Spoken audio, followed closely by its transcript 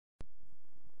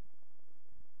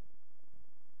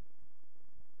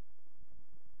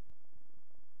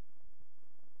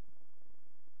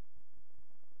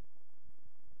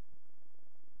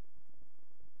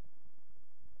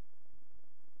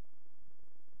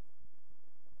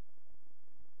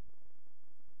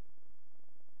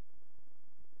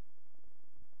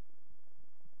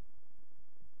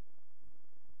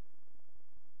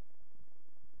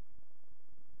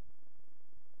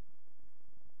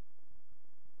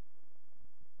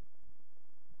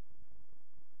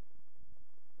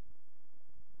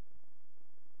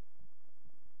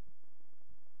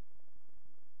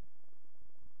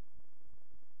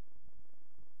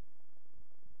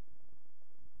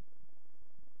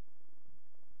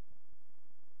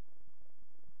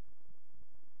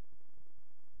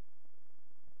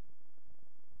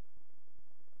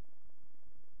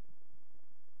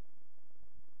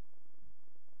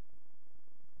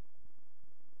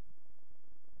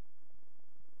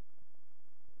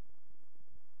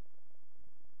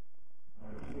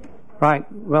Right,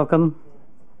 welcome.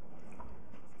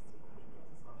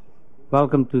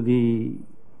 Welcome to the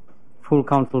full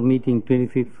council meeting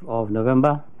 25th of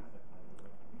November.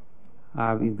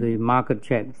 If the market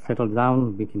chat settled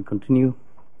down, we can continue.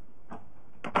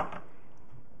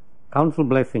 Council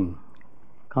blessing.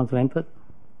 Council Enfield.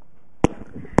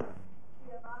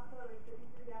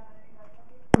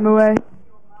 Mua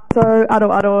so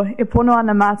aro, e pono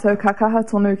ana mātou ka kaha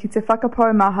tonu ki te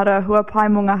whakapau mahara hua pai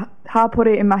mo ngā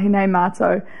hāpore e mahi nei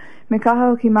mātou. Me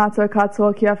kaha o ki mātou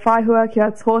katoa kia whaihua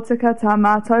kia tōtika tā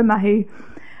mātou mahi.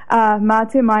 Mā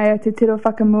te maia te tiro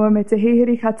whakamua me te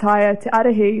hihiri ka taia te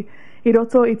arehi I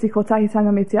roto I te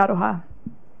kotahitanga me te aroha.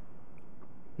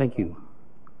 Thank you.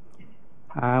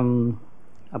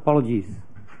 Apologies.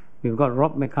 We've got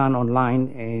Rob McCann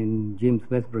online and James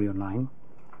Westbury online.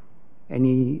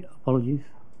 Any apologies?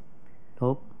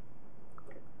 No.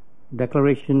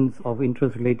 Declarations of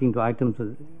interest relating to items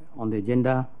on the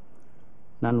agenda.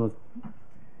 None was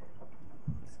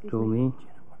told me.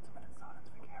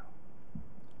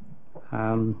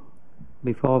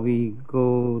 Before we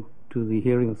go to the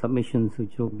hearing of submissions,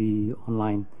 which will be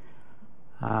online,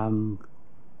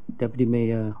 Deputy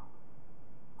Mayor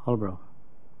Holbrook.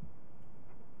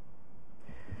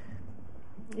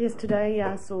 Yes, today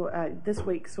this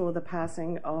week saw the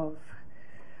passing of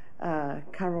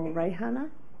Carol Reihana,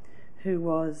 who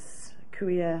was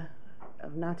kuia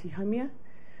of Ngāti Haumia.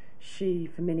 She,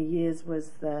 for many years, was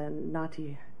the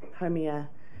Ngāti Haumia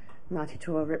Ngāti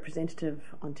Toa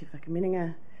representative on Te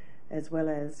Whakamininga, as well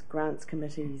as grants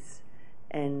committees,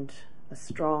 and a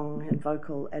strong and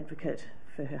vocal advocate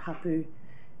for her hapu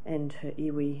and her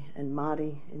iwi and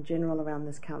Māori in general around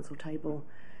this council table.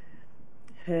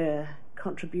 Her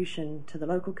contribution to the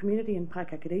local community in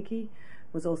Paikakariki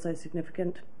was also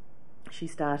significant. She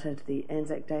started the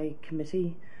Anzac Day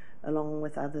Committee along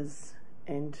with others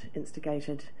and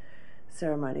instigated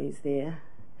ceremonies there.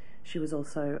 She was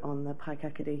also on the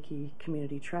Paikakariki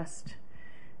Community Trust,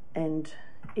 and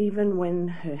even when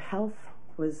her health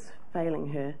was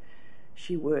failing her,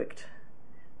 she worked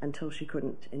until she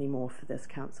couldn't anymore for this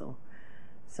council.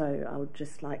 So I would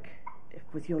just like,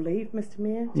 with your leave, Mr.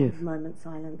 Mayor, to have a moment's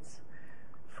silence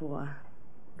for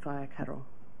Via Carol.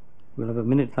 We'll have a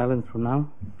minute silence from now.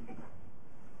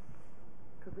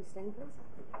 Could we stand, please?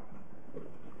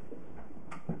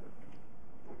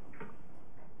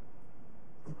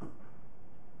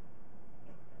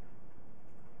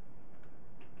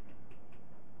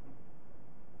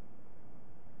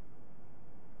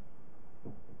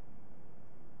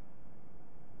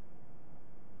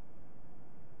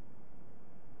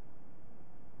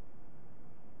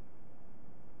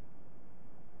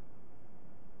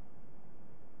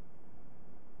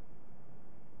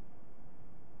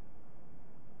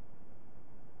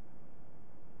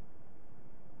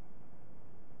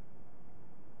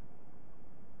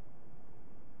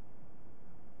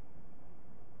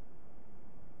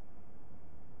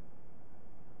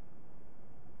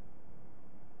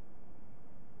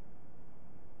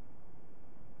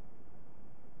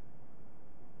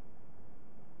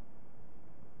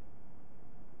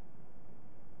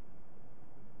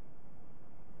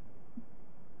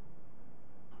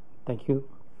 Thank you.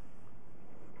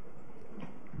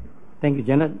 Thank you,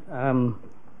 Janet.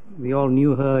 We all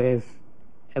knew her as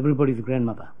everybody's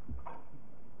grandmother.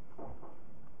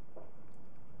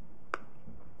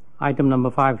 Item number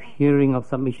 5, hearing of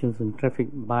submissions on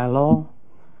traffic bylaw.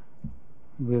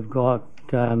 We've got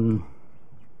 1,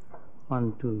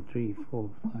 2, 3, 4,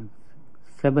 5,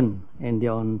 7, and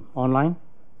they're online.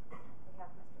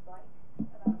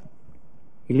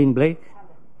 Ellen Blake?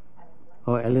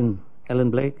 Or Ellen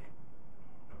Blake?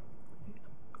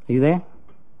 Are you there?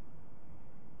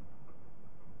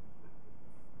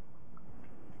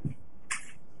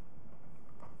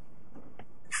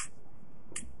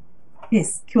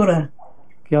 Yes, kia ora.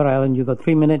 Kia ora, Ellen. You've got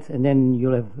 3 minutes, and then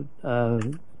you'll have a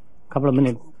couple of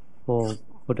minutes for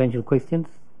potential questions.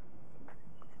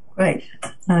 Great.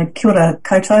 Kia ora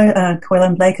koutou, ko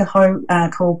Ellen Blake ho,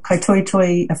 ko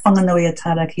kaitoitoi whanganui a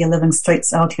tārakia Living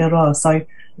Streets Aotearoa. So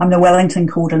I'm the Wellington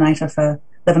coordinator for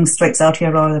Living Streets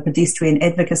Aotearoa, the pedestrian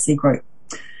advocacy group.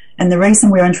 And the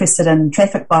reason we're interested in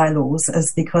traffic bylaws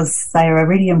is because they are a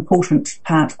really important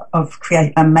part of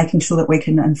making sure that we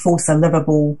can enforce a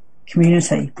livable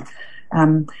community.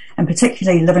 And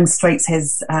particularly Living Streets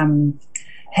has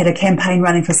had a campaign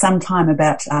running for some time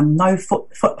about no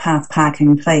footpath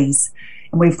parking, please.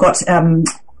 And we've got, I'm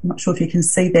not sure if you can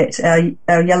see that,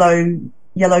 our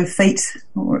yellow feet,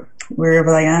 or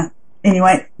wherever they are.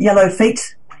 Anyway, yellow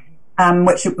feet,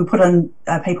 which we put on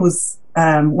people's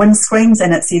windscreens,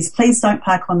 and it says, please don't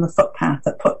park on the footpath.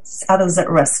 It puts others at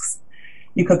risk.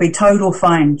 you could be towed or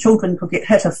fined. Children could get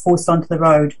hit if forced onto the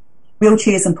road.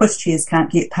 Wheelchairs and pushchairs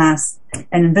can't get past,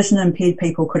 and vision impaired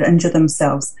people could injure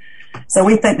themselves. So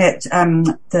we think that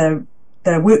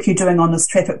the work you're doing on this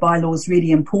traffic bylaw is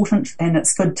really important, and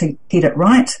it's good to get it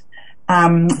right.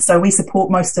 So we support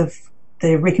most of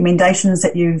the recommendations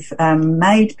that you've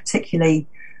made, particularly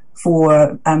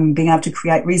for being able to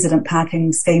create resident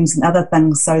parking schemes and other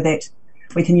things so that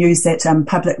we can use that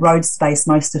public road space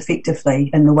most effectively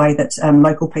in the way that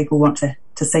local people want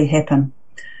to see happen.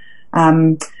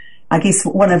 I guess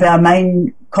one of our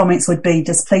main comments would be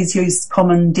just please use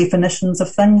common definitions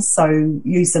of things. So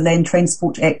use the Land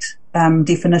Transport Act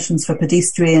definitions for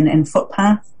pedestrian and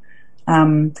footpath.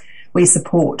 We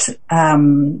support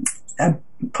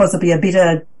possibly a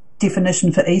better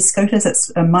definition for e-scooters.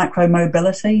 It's a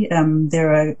micro-mobility.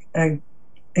 They're a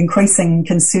increasing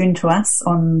concern to us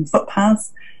on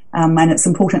footpaths, and it's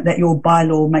important that your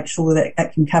bylaw makes sure that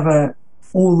it can cover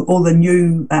all the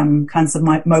new kinds of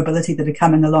mobility that are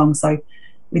coming along. So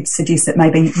we'd suggest that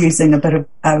maybe using a bit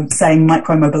of saying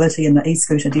micro-mobility in the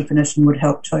e-scooter definition would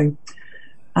help too.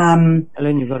 Ellen,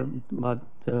 you've got about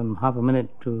half a minute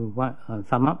to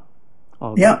sum up.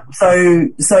 Yeah,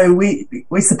 so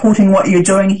we're supporting what you're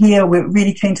doing here. We're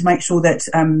really keen to make sure that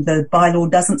the bylaw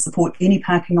doesn't support any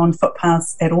parking on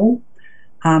footpaths at all,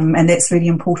 and that's really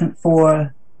important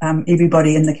for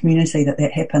everybody in the community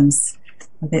that happens.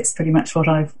 That's pretty much what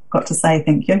I've got to say.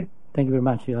 Thank you. Thank you very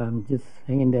much. Just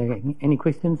hang in there. Any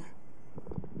questions?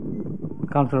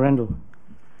 Councillor Randall.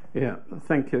 Yeah,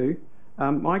 thank you.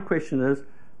 My question is,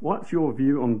 what's your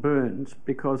view on burns?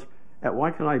 Because at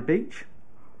Waikanae Beach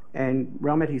and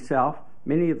Raumati South,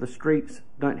 many of the streets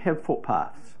don't have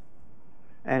footpaths.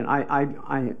 And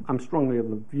I'm strongly of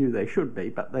the view they should be,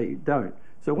 but they don't.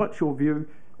 So what's your view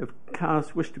if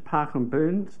cars wish to park on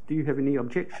burns? Do you have any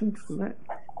objections to that?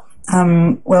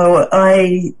 Well,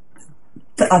 I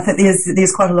think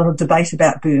there's quite a lot of debate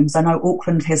about booms. I know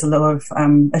Auckland has a lot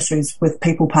of issues with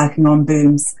people parking on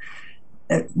booms.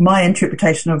 My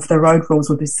interpretation of the road rules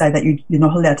would be to say that you're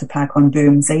not allowed to park on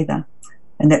booms either,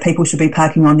 and that people should be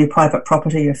parking on their private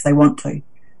property if they want to,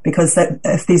 because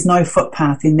if there's no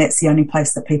footpath, then that's the only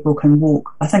place that people can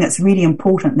walk. I think it's really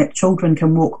important that children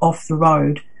can walk off the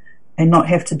road and not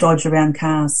have to dodge around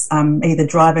cars, either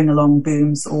driving along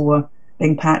booms or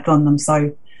being parked on them.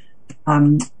 So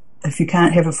if you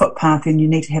can't have a footpath, then you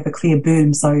need to have a clear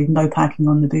boom, so no parking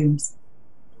on the booms.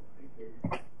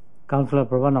 Councillor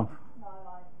Pravanov.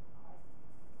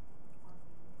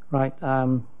 Right.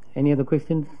 Any other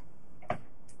questions?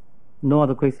 No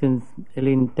other questions.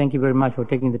 Eileen, thank you very much for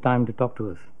taking the time to talk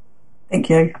to us. Thank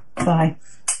you. Bye.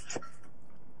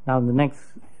 Now the next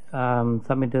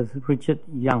submitter is Richard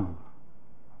Young.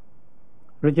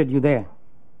 Richard, you there?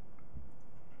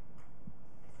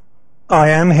 I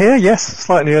am here, yes.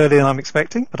 Slightly earlier than I'm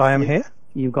expecting, but I am here.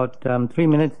 You've got 3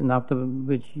 minutes, and after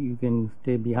which you can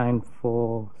stay behind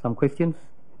for some questions.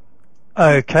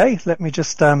 Okay, let me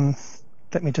just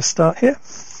start here.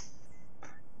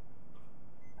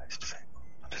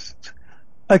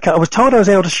 Okay, I was told I was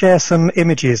able to share some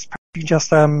images. Perhaps you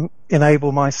just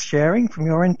enable my sharing from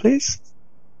your end, please.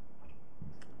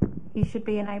 You should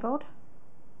be enabled.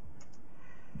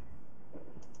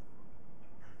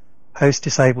 Host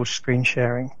disabled screen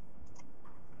sharing.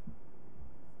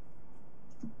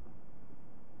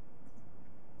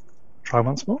 Try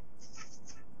once more.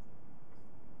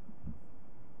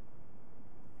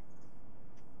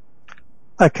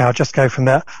 Okay, I'll just go from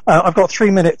there. I've got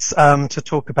 3 minutes to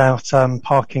talk about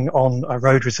parking on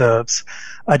road reserves.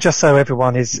 Just so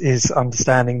everyone is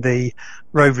understanding, the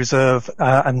road reserve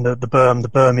and the berm. The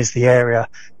berm is the area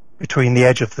between the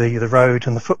edge of the road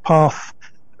and the footpath,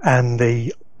 and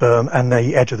the berm and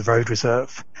the edge of the road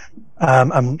reserve.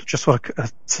 And just want a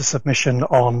submission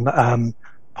on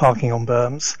parking on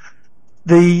berms.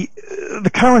 The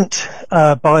current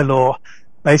bylaw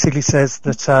basically says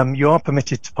that you are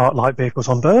permitted to park light vehicles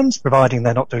on berms, providing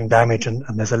they're not doing damage, and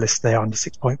there's a list there under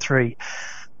 6.3.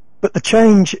 But the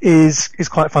change is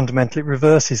quite fundamental. It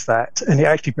reverses that, and it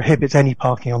actually prohibits any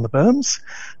parking on the berms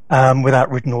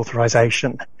without written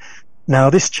authorization.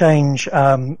 Now, this change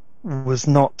was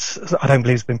not, I don't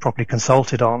believe, has been properly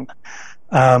consulted on.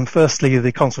 Firstly,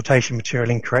 the consultation material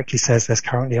incorrectly says there's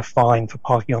currently a fine for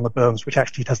parking on the berms, which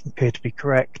actually doesn't appear to be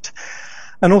correct.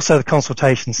 And also the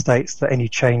consultation states that any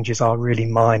changes are really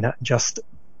minor, just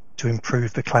to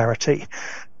improve the clarity.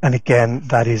 And again,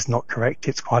 that is not correct.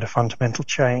 It's quite a fundamental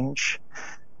change.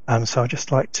 So I'd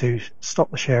just like to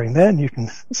stop the sharing there, and you can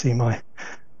see my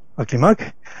ugly mug.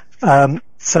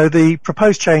 So the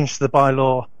proposed change to the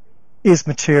bylaw is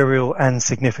material and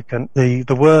significant.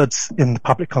 The words in the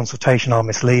public consultation are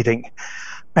misleading.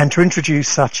 And to introduce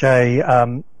such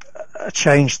a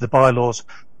change to the bylaws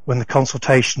when the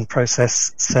consultation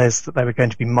process says that they were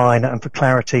going to be minor and for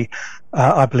clarity,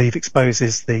 I believe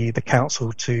exposes the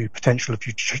council to potential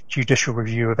judicial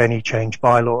review of any change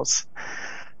bylaws.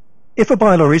 If a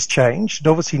bylaw is changed, it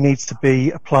obviously needs to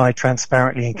be applied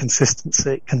transparently and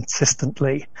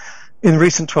consistently. In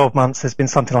recent 12 months, there's been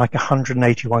something like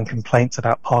 181 complaints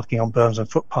about parking on berms and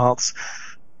footpaths.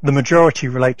 The majority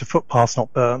relate to footpaths,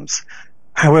 not berms.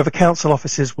 However, council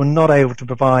officers were not able to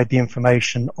provide the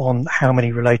information on how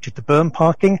many related to berm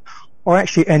parking or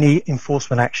actually any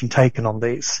enforcement action taken on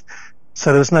these.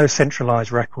 So there was no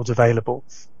centralised records available.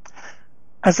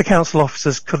 As the council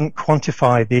officers couldn't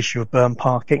quantify the issue of berm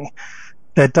parking,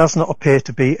 there does not appear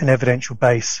to be an evidential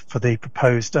base for the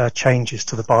proposed changes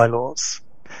to the bylaws.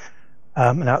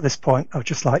 Now at this point, I would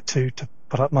just like to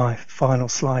put up my final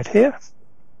slide here.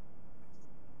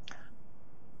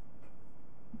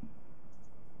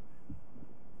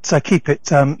 So keep it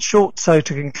short. So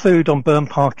to conclude on berm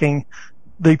parking,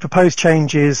 the proposed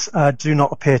changes do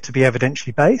not appear to be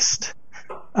evidentially based.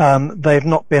 They have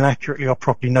not been accurately or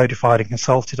properly notified and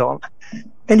consulted on.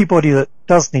 Anybody that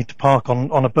does need to park on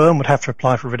a berm would have to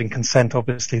apply for written consent.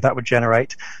 Obviously, that would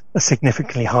generate a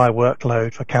significantly higher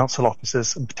workload for council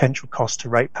officers and potential cost to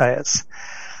ratepayers.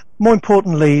 More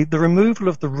importantly, the removal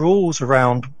of the rules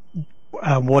around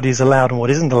what is allowed and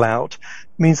what isn't allowed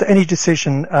means that any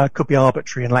decision could be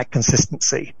arbitrary and lack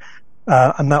consistency.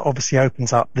 And that obviously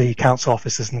opens up the council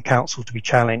officers and the council to be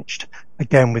challenged,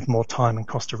 again with more time and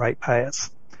cost to ratepayers.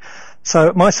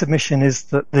 So my submission is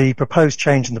that the proposed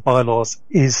change in the bylaws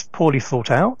is poorly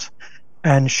thought out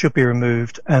and should be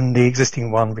removed and the existing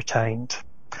one retained.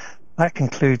 That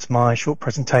concludes my short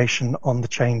presentation on the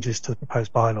changes to the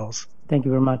proposed bylaws. Thank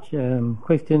you very much.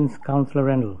 Questions, Councillor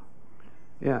Randall?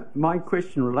 Yeah, my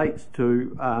question relates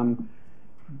to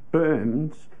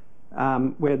berms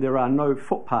where there are no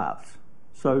footpaths.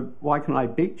 So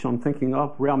Waikanae Beach, I'm thinking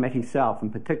of Raumati South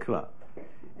in particular,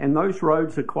 and those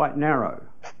roads are quite narrow.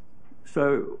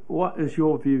 So what is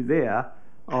your view there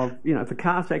of, if the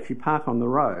cars actually park on the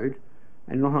road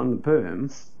and not on the berm,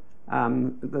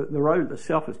 the road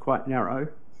itself is quite narrow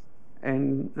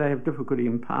and they have difficulty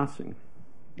in passing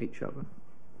each other?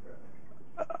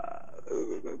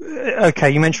 Okay,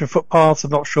 you mentioned footpaths.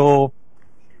 I'm not sure.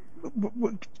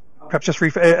 Perhaps just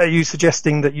are you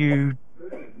suggesting that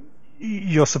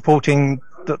you're supporting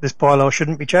that this bylaw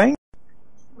shouldn't be changed?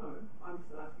 No, I'm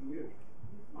just asking you.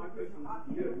 My question is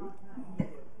to you.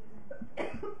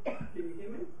 Can you hear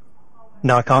me?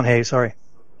 No, I can't hear you. Sorry.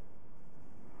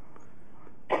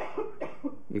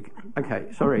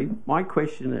 Okay, sorry. My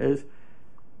question is,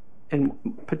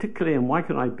 particularly in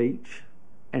Waikanae Beach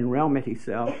and Raumati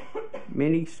South,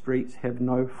 many streets have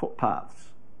no footpaths.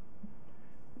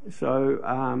 So,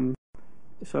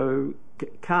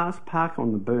 cars park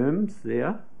on the berms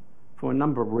there for a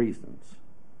number of reasons.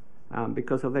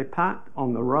 Because if they parked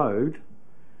on the road,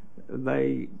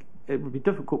 it would be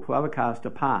difficult for other cars to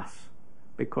pass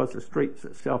because the streets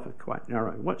itself is quite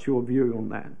narrow. What's your view on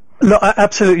that? Look, I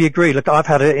absolutely agree. Look, I've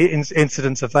had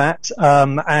incidents of that,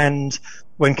 and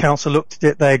when council looked at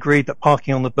it, they agreed that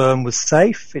parking on the berm was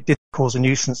safe. It didn't cause a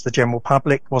nuisance to the general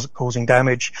public, wasn't causing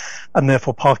damage, and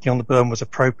therefore parking on the berm was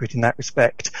appropriate in that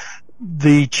respect.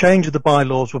 The change of the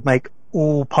bylaws would make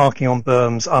all parking on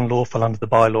berms unlawful under the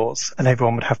bylaws, and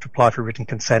everyone would have to apply for written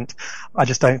consent. I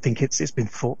just don't think it's been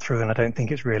thought through, and I don't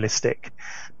think it's realistic.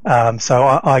 So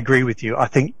I agree with you. I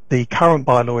think the current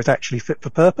bylaw is actually fit for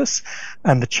purpose,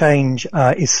 and the change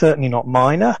is certainly not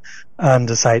minor. And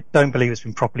as I say, don't believe it's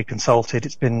been properly consulted.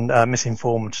 It's been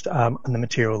misinformed in the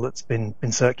material that's been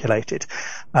circulated,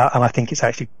 and I think it's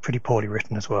actually pretty poorly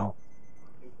written as well.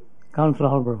 Councillor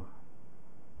Holbrook.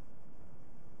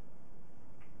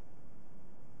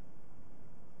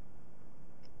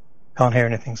 Can't hear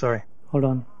anything, sorry. Hold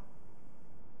on.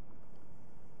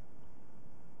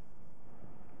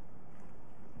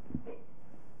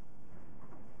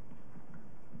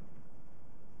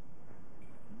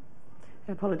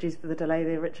 Apologies for the delay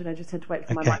there, Richard. I just had to wait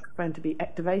for my microphone to be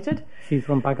activated. She's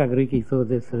from Paikakariki, so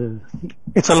this is...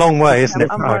 It's a long way, isn't it?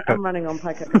 I'm running on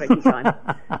Paikakariki time.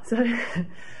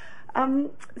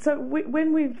 So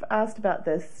when we've asked about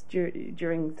this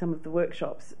during some of the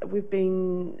workshops, we've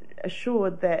been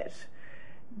assured that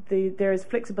there is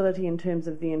flexibility in terms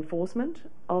of the enforcement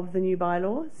of the new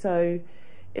bylaw. So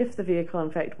if the vehicle in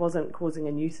fact wasn't causing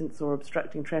a nuisance or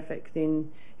obstructing traffic,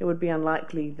 then it would be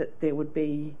unlikely that there would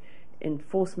be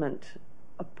enforcement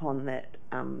upon that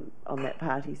on that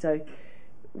party. So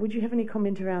would you have any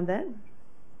comment around that?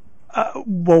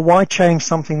 Well, why change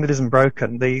something that isn't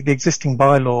broken? The existing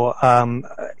bylaw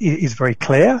is very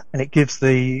clear, and it gives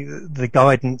the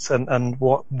guidance and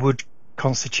what would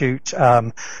constitute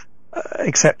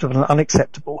acceptable and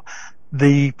unacceptable.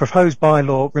 The proposed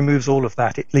bylaw removes all of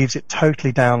that. It leaves it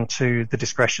totally down to the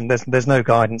discretion. There's no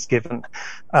guidance given.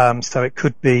 So it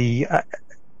could be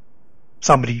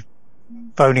somebody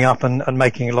phoning up and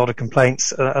making a lot of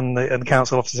complaints, and the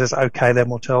council officer says, okay, then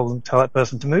we'll tell that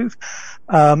person to move.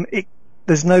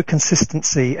 There's no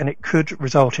consistency, and it could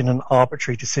result in an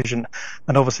arbitrary decision.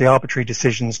 And obviously arbitrary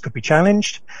decisions could be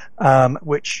challenged,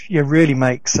 which really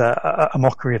makes a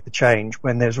mockery of the change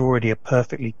when there's already a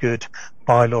perfectly good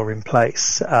bylaw in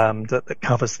place that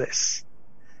covers this.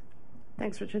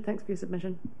 Thanks, Richard. Thanks for your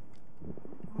submission.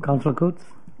 Councillor Coates.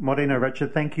 Morena,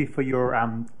 Richard, thank you for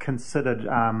your considered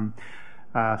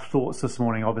thoughts this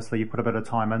morning. Obviously, you put a bit of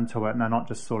time into it, and they're not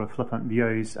just sort of flippant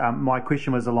views. My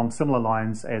question was along similar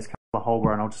lines as Councillor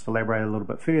Holborough, and I'll just elaborate a little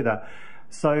bit further.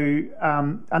 So,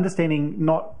 understanding,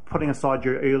 not putting aside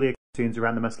your earlier concerns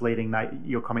around the misleading,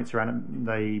 your comments around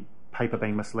the paper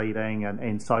being misleading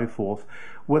and so forth,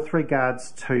 with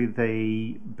regards to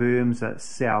the berms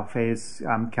itself, as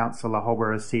Councillor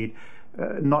Holborough has said,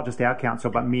 not just our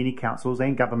council, but many councils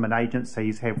and government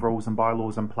agencies have rules and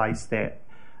bylaws in place that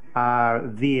are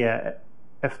there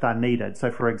if they're needed. So,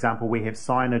 for example, we have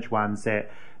signage ones that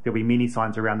there'll be many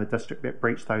signs around the district that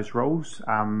breach those rules,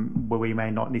 where we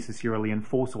may not necessarily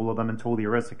enforce all of them until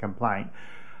there is a complaint.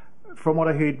 From what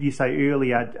I heard you say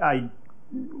earlier,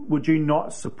 would you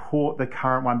not support the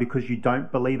current one because you don't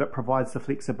believe it provides the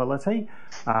flexibility?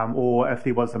 Or if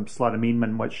there was a slight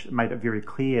amendment which made it very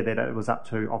clear that it was up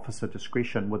to officer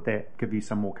discretion, would that give you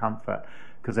some more comfort?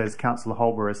 Because as Councillor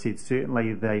Holborough said,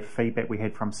 certainly the feedback we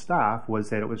had from staff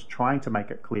was that it was trying to make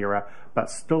it clearer,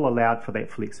 but still allowed for that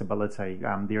flexibility.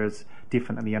 There is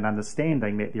definitely an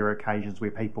understanding that there are occasions where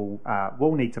people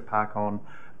will need to park on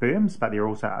berms, but there are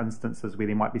also instances where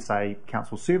there might be, say,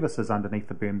 council services underneath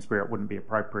the berms where it wouldn't be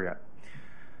appropriate.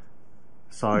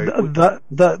 So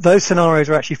those scenarios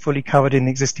are actually fully covered in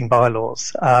the existing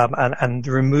bylaws, and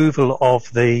the removal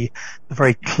of the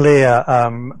very clear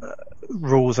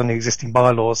rules on the existing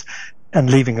bylaws and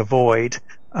leaving a void,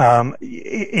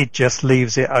 it just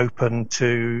leaves it open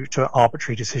to an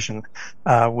arbitrary decision,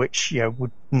 which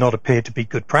would not appear to be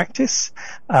good practice.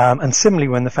 And similarly,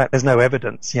 when the fact there's no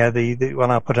evidence,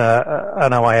 when I put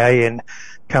an OIA in,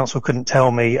 council couldn't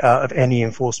tell me of any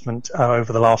enforcement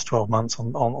over the last 12 months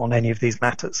on any of these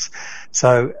matters.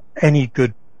 So any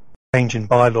good change in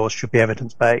bylaws should be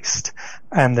evidence-based,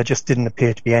 and there just didn't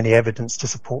appear to be any evidence to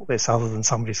support this other than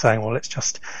somebody saying, well,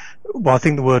 I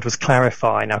think the word was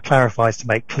clarify. Now, clarify is to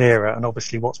make clearer, and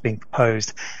obviously what's being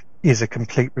proposed is a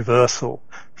complete reversal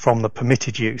from the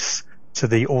permitted use to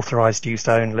the authorised use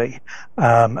only,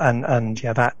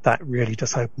 that really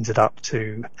just opens it up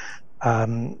to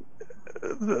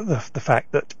the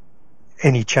fact that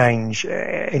any change,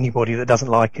 anybody that doesn't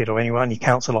like it or any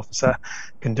council officer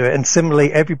can do it. And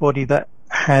similarly, everybody that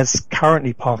has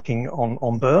currently parking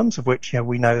on berms, of which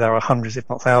we know there are hundreds, if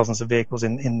not thousands, of vehicles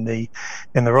in the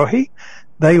Rohi,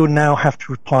 they will now have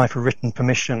to apply for written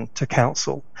permission to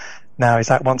council. Now, is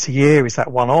that once a year? Is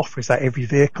that one-off? Is that every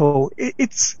vehicle?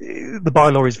 The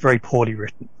bylaw is very poorly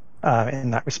written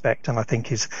in that respect, and I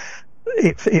think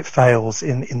it fails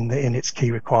in its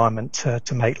key requirement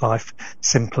to make life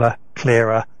simpler,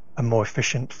 clearer, and more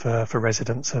efficient for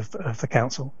residents of the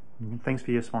council. Thanks for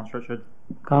your response, Richard.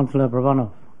 Councillor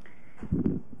Bravanov.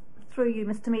 Through you,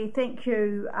 Mr. Mayor, thank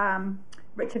you,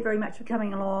 Richard, very much for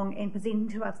coming along and presenting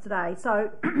to us today.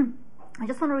 So I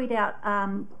just want to read out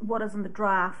what is in the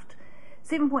draft.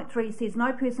 7.3 says,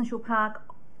 no person shall park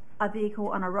a vehicle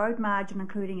on a road margin,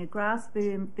 including a grass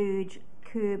berm, verge,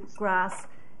 curb, grass,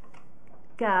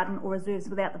 garden or reserves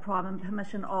without the prior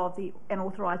permission of an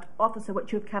authorised officer,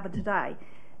 which you've covered today.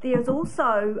 There is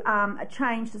also a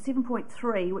change to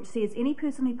 7.3, which says any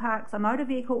person who parks a motor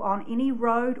vehicle on any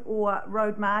road or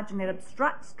road margin that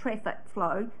obstructs traffic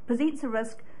flow, presents a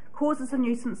risk, causes a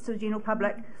nuisance to the general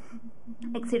public,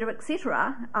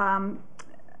 etc.,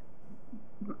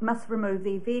 must remove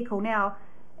their vehicle. Now,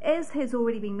 as has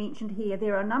already been mentioned here,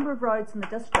 there are a number of roads in the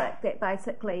district that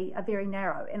basically are very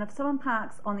narrow, and if someone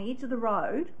parks on the edge of the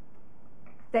road,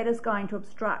 that is going to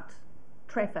obstruct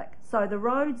traffic. So the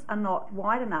roads are not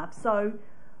wide enough. So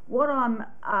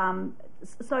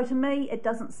so to me, it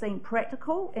doesn't seem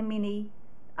practical in many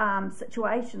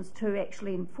situations to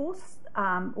actually enforce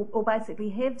or basically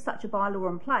have such a bylaw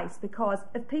in place, because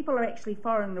if people are actually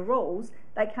following the rules,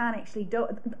 they can't actually do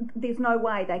it. There's no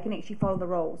way they can actually follow the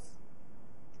rules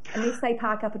unless they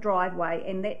park up a driveway,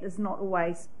 and that is not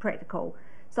always practical.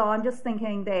 So I'm just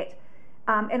thinking that,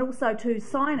 and also too,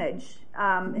 signage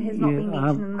has not been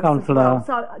mentioned in this as well.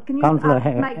 So can you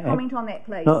make a comment on that,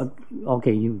 please? No,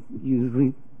 okay, you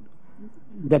read.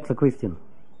 That's a question.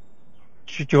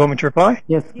 Do you want me to reply?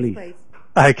 Yes, please. Yes, please.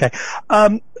 Okay.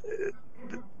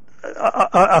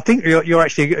 I think you're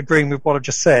actually agreeing with what I've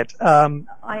just said. I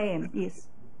am, yes.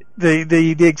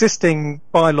 The existing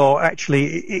bylaw actually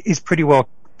is pretty well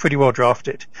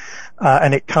drafted,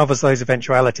 and it covers those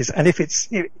eventualities. And if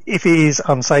it is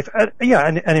unsafe,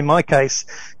 and in my case,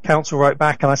 council wrote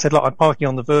back and I said, look, I'm parking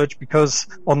on the verge because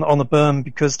on the berm,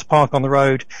 because to park on the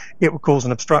road it would cause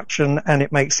an obstruction and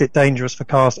it makes it dangerous for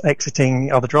cars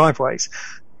exiting other driveways.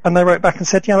 And they wrote back and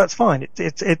said, yeah, that's fine.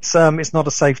 It's not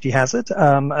a safety hazard.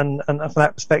 And from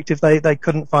that perspective, they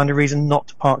couldn't find a reason not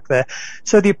to park there.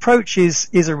 So the approach is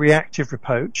a reactive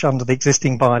approach under the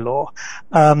existing bylaw.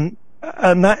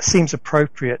 And that seems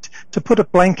appropriate. To put a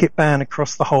blanket ban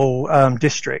across the whole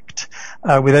district,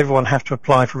 with everyone have to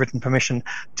apply for written permission,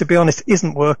 to be honest,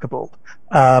 isn't workable.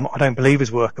 I don't believe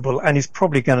is workable, and is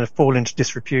probably going to fall into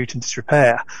disrepute and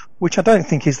disrepair, which I don't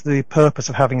think is the purpose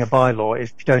of having a bylaw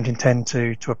if you don't intend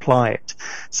to apply it.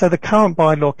 So the current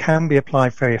bylaw can be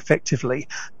applied very effectively.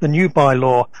 The new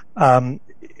bylaw,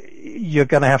 you're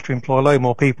going to have to employ a load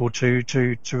more people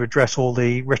to address all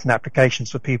the written applications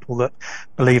for people that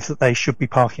believe that they should be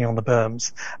parking on the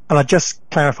berms. And I just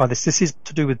clarify this is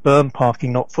to do with berm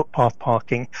parking, not footpath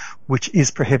parking, which is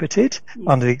prohibited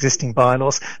under the existing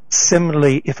bylaws.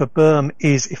 Similarly, if a berm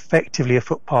is effectively a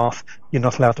footpath, you're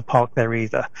not allowed to park there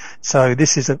either. So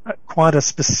this is quite a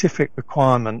specific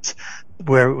requirement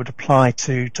where it would apply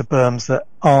to berms that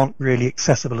aren't really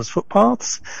accessible as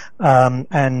footpaths,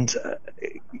 and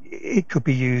it could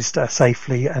be used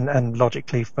safely and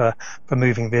logically for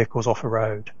moving vehicles off a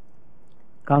road.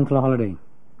 Councillor Holliday.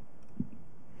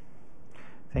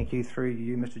 Thank you. Through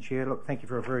you, Mr. Chair. Look, thank you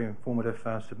for a very informative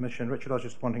submission. Richard, I was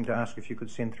just wanting to ask if you could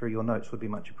send through your notes, would be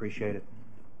much appreciated.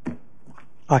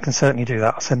 I can certainly do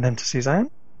that. I'll send them to Suzanne.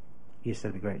 Yes,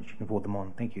 that'd be great. You can forward them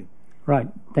on. Thank you. Right.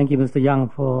 Thank you, Mr. Young,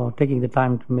 for taking the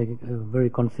time to make a very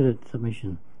considered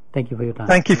submission. Thank you for your time.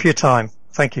 Thank you for your time.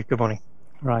 Thank you. Good morning.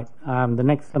 Right. The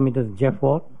next submitter is Jeff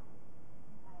Ward.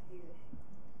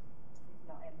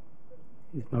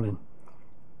 He's not in.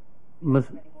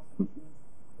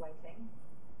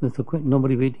 Mr. Quinn,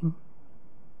 nobody waiting?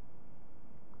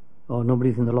 Or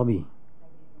nobody's in the lobby?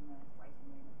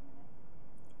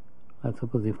 I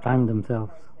suppose they've timed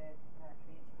themselves.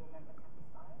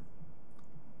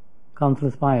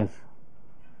 Councillor Spires.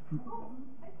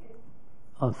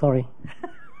 Oh, sorry.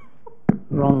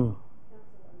 Wrong.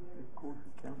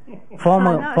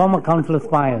 Former Councillor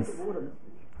Spires.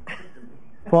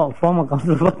 Former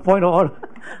Councillor, point of order.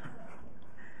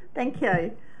 Thank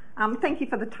you. Thank you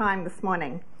for the time this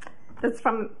morning. This is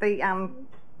from the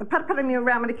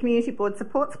Paraparaumu Community Board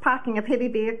supports parking of heavy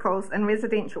vehicles in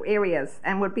residential areas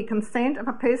and would be concerned if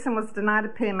a person was denied a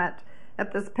permit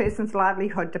if this person's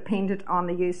livelihood depended on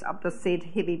the use of the said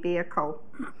heavy vehicle.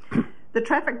 The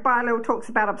traffic bylaw talks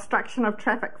about obstruction of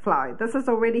traffic flow. This is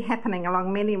already happening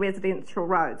along many residential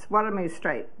roads, Waramu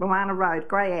Street, Moana Road,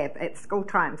 Grey Ave, at school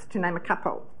times, to name a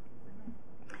couple.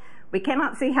 We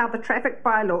cannot see how the traffic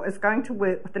bylaw is going to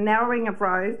work with the narrowing of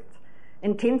roads,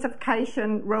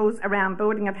 intensification rules around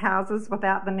building of houses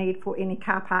without the need for any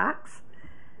car parks.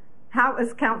 How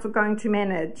is council going to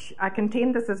manage? I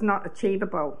contend this is not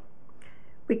achievable.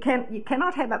 You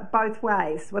cannot have it both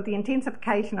ways with the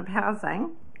intensification of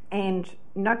housing and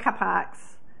no car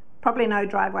parks, probably no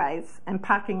driveways, and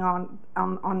parking on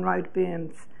road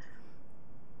berms.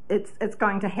 It's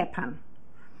going to happen.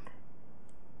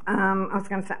 I was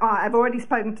going to say, I've already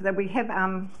spoken to that. We have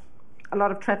a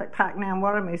lot of traffic parked now on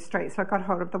Waramu Street, so I got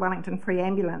hold of the Wellington Free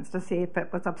Ambulance to see if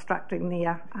it was obstructing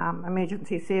their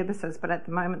emergency services, but at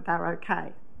the moment they're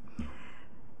okay.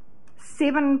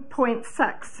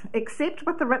 7.6, except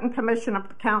with the written permission of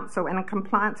the council and in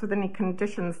compliance with any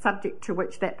conditions subject to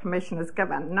which that permission is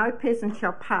given, no person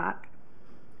shall park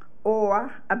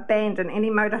or abandon any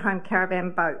motorhome, caravan,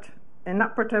 boat,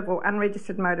 inoperative or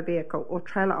unregistered motor vehicle or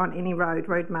trailer on any road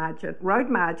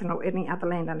margin or any other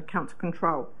land under council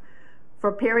control for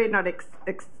a period not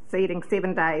exceeding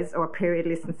 7 days or a period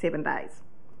less than 7 days.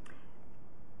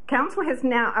 Council has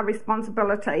now a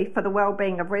responsibility for the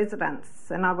well-being of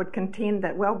residents, and I would contend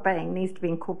that well-being needs to be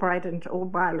incorporated into all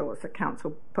bylaws that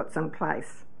council puts in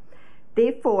place.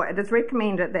 Therefore, it is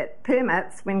recommended that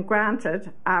permits, when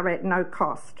granted, are at no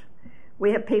cost.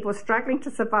 We have people struggling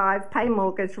to survive, pay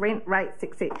mortgage, rent, rates,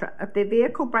 etc. If their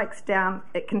vehicle breaks down,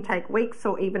 it can take weeks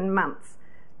or even months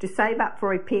to save up for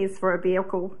repairs for a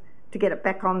vehicle to get it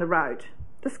back on the road.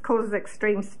 This causes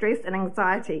extreme stress and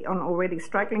anxiety on already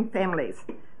struggling families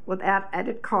without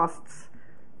added costs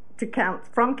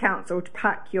from council to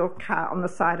park your car on the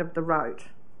side of the road.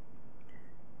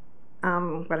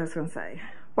 What I was going to say.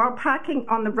 While parking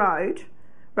on the road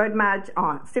margin,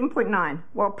 7.9,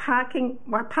 while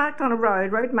parked on a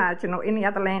road margin or any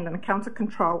other land in council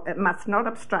control, it must not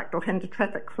obstruct or hinder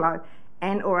traffic flow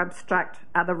and or obstruct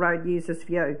other road users'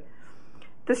 view.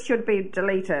 This should be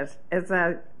deleted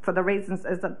for the reasons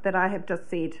that I have just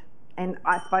said. And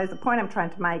I suppose the point I'm trying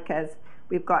to make is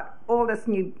we've got all this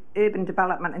new urban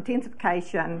development,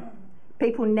 intensification.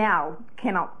 People now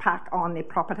cannot park on their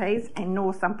properties, and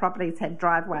nor some properties have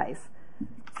driveways.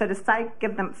 So to say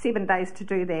give them 7 days to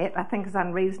do that, I think is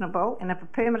unreasonable. And if a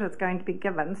permit is going to be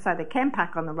given so they can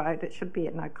park on the road, it should be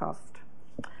at no cost.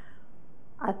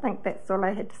 I think that's all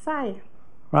I had to say.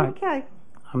 Right. Okay.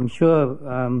 I'm sure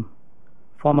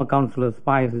former Councillor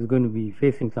Spies is going to be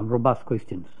facing some robust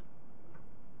questions.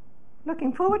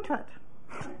 Looking forward to it.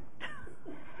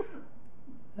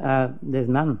 There's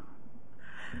none.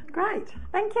 Great.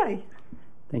 Thank you.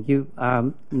 Thank you.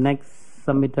 Next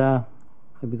submitter,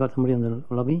 have we got somebody in the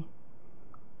lobby?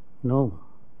 No.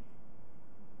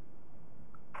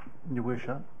 Your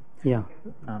Worship. Yeah.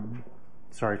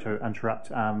 Sorry to interrupt.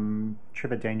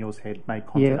 Trevor Daniels had made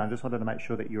contact. Yeah. I just wanted to make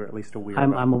sure that you're at least aware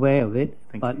I'm of it. I'm aware of it,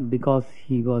 Thank but you. because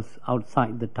he was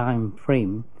outside the time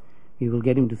frame, we will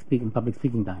get him to speak in public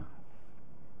speaking time.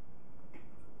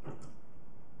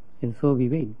 And so we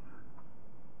wait.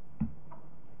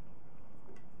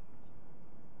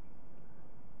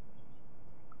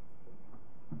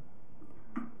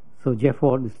 So Jeff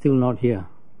Ward is still not here.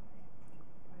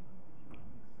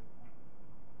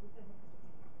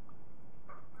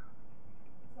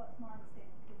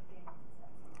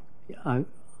 Yeah,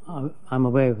 I'm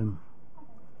aware of him.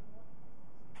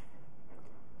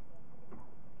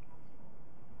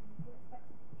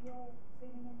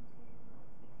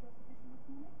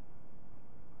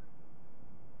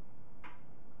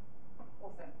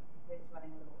 Also, we're just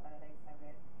running a little early, so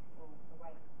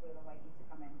we'll await you to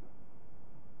come in.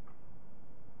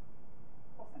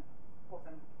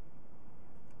 Awesome.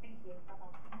 Thank you.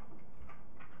 Bye-bye.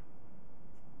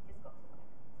 Just got to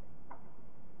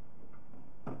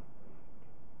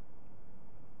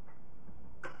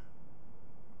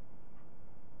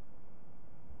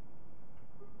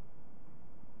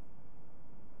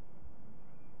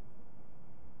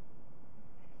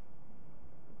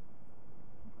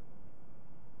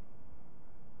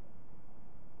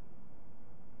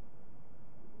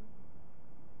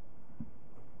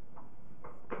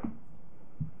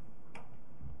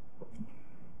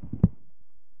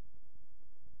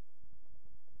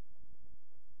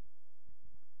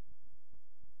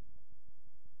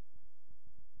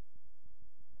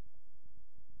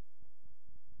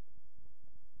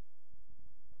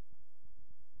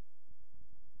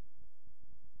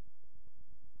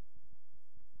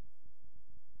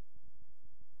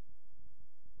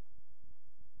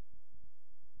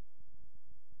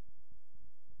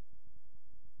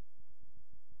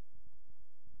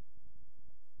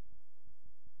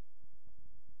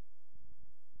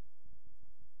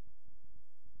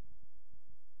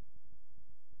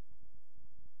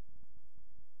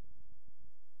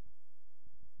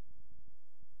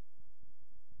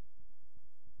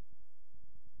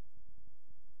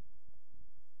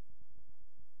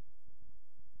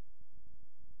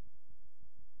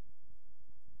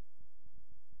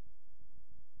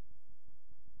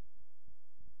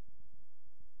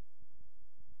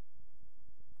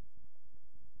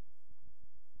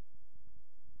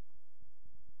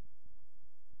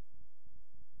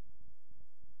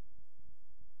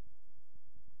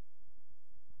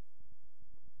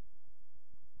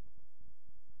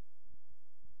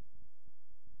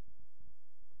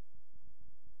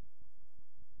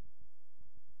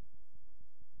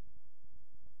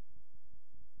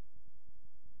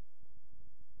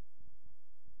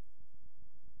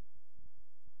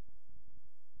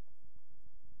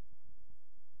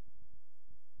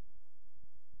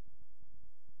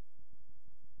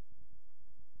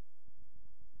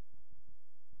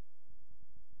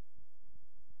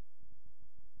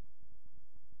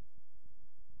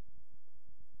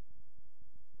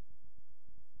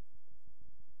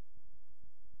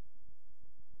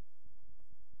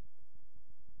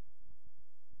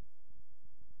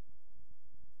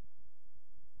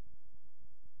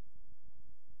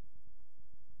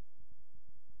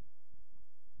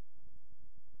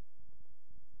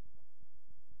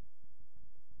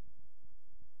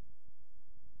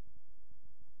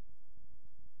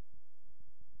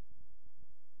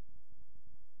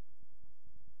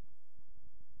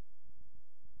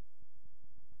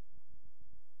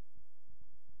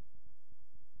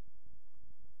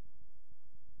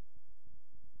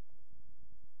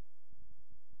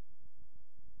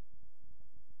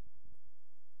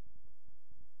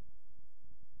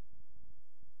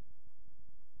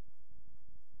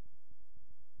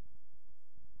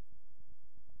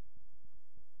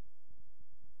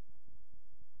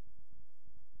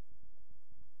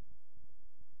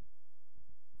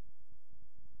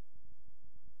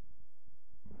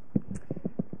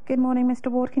Good morning, Mr.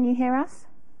 Ward. Can you hear us?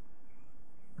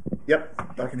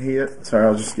 Yep, I can hear you. Sorry,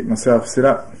 I'll just get myself set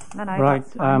up. No, Right.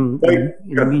 that's fine.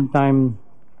 In the meantime,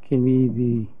 can we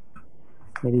be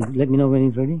ready? Let me know when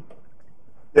he's ready.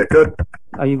 Yeah, good.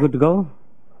 Are you good to go?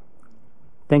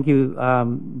 Thank you,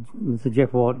 Mr.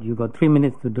 Jeff Ward. You've got 3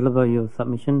 minutes to deliver your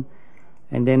submission,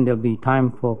 and then there'll be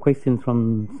time for questions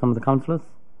from some of the councillors.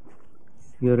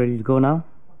 You're ready to go now?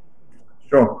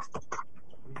 Sure.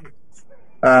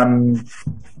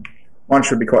 One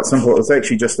should be quite simple. It was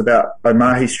actually just about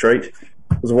Omahi Street.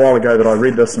 It was a while ago that I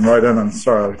read this and wrote in, and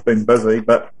sorry, I've been busy,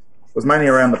 but it was mainly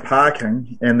around the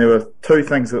parking, and there were two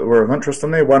things that were of interest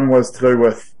in there. One was to do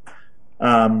with,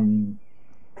 I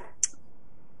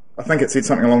think it said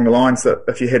something along the lines that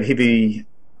if you had heavy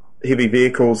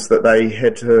vehicles that they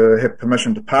had to have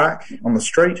permission to park on the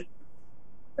street.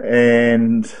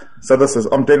 And so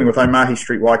I'm dealing with Omahi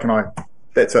Street, Waikanai.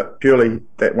 That's it, purely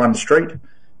that one street.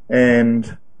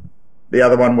 And the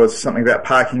other one was something about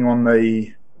parking on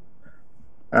the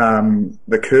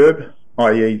curb,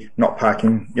 i.e. not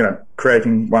parking,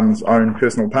 creating one's own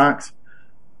personal parks.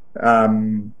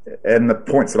 And the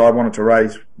points that I wanted to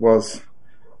raise was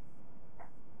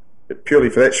purely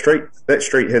for that street. That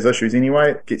street has issues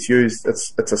anyway. It gets used,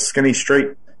 it's a skinny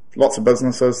street, lots of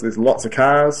businesses, there's lots of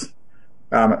cars.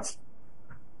 It's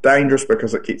dangerous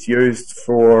because it gets used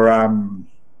for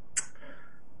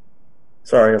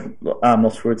sorry, I'm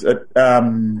lost words. It's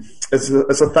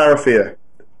a thoroughfare,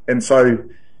 and so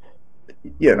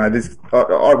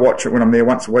I watch it when I'm there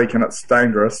once a week, and it's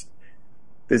dangerous.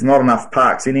 There's not enough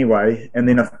parks anyway, and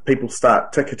then if people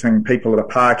start ticketing people that are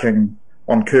parking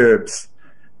on curbs,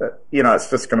 it's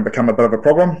just going to become a bit of a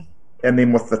problem. And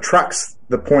then with the trucks,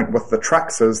 the point with the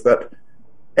trucks is that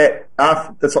I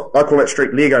call that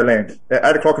street Legoland. At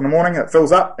 8 o'clock in the morning, it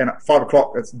fills up, and at 5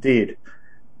 o'clock, it's dead.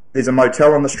 There's a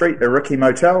motel on the street, a Ricky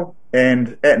Motel,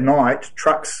 and at night,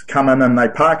 trucks come in and they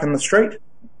park in the street,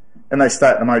 and they stay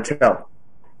at the motel.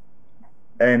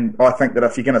 And I think that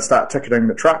if you're going to start ticketing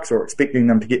the trucks or expecting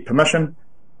them to get permission,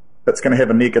 it's going to have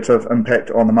a negative impact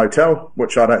on the motel,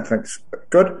 which I don't think's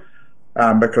good,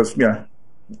 because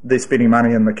they're spending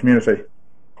money in the community.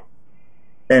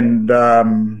 And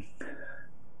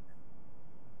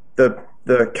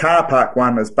the car park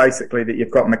one is basically that you've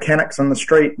got mechanics in the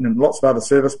street and lots of other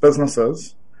service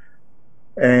businesses,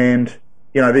 and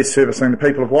they're servicing the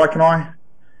people of Waikanai.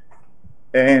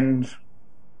 And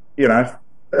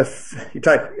if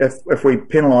we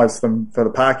penalise them for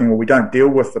the parking, or we don't deal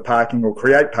with the parking or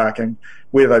create parking,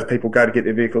 where do those people go to get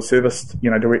their vehicle serviced?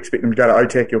 Do we expect them to go to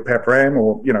OTAC or Paparam,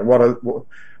 or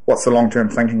what's the long-term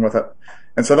thinking with it?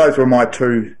 And so those were my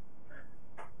two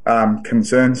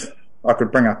concerns. I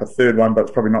could bring up a third one, but it's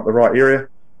probably not the right area.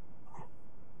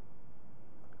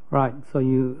 Right. So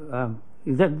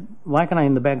is that Waikanai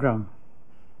in the background?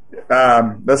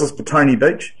 This is Petone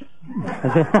Beach.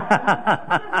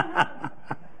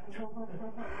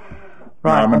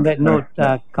 Right, on that note,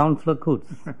 Councillor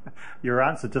Coots. Your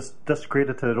answer just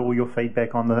discredited all your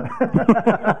feedback on the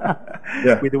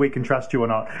whether we can trust you or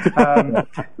not.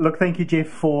 Look, thank you, Jeff,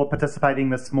 for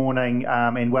participating this morning,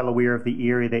 and well aware of the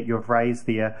area that you've raised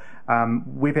there.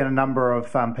 We've had a number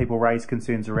of people raise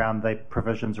concerns around the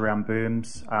provisions around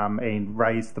berms, and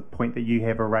raise the point that you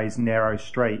have raised narrow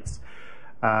streets.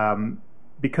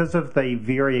 Because of the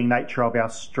varying nature of our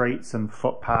streets and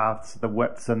footpaths, the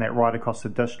widths and that right across the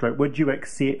district, would you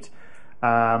accept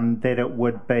that it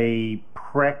would be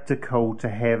practical to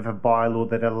have a bylaw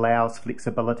that allows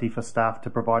flexibility for staff to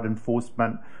provide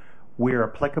enforcement where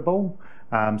applicable?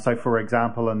 So, for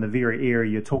example, in the very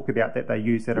area you talk about, that they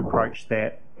use that approach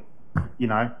that,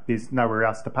 there's nowhere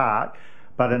else to park,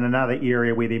 but in another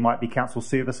area where there might be council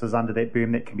services under that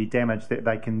berm that can be damaged, that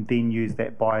they can then use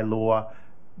that bylaw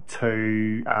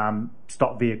to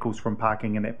stop vehicles from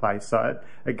parking in that place. So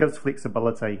it gives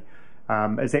flexibility.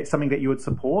 Is that something that you would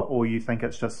support, or you think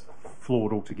it's just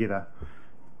flawed altogether?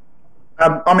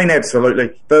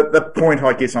 Absolutely. The point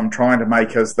I guess I'm trying to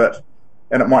make is that,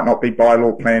 and it might not be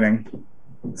bylaw planning,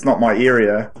 it's not my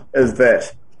area, is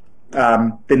that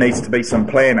there needs to be some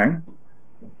planning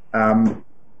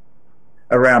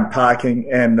around parking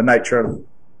and the nature of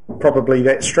probably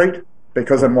that street.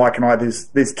 Because in Waikanai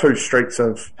there's two streets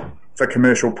for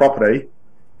commercial property,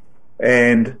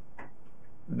 and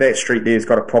that street there's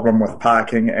got a problem with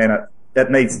parking, and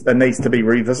it needs to be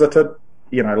revisited.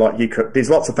 There's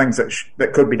lots of things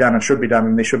that could be done and should be done,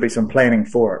 and there should be some planning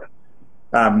for it.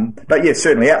 But yeah,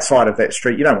 certainly outside of that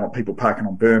street, you don't want people parking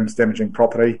on berms, damaging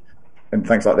property, and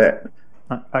things like that.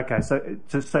 Okay, so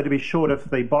to be short, if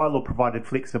the bylaw provided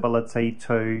flexibility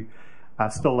to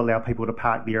still allow people to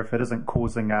park there if it isn't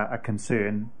causing a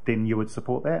concern, then you would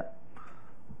support that?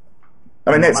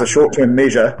 I mean, that's a short-term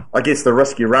measure. I guess the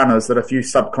risk you run is that if you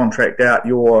subcontract out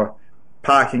your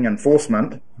parking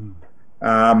enforcement,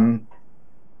 if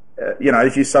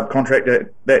you subcontract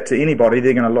that to anybody,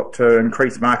 they're going to look to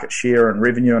increase market share and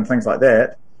revenue and things like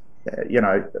that. How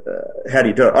do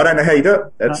you do it? I don't know how you do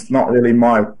it. It's not really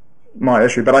my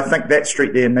issue, but I think that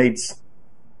street there needs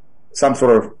some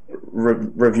sort of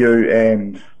review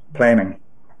and planning.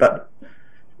 But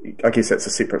I guess that's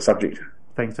a separate subject.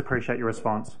 Thanks, appreciate your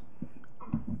response.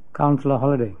 Councillor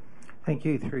Holliday. Thank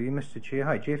you, through you, Mr. Chair.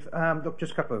 Hi, Jeff. Look,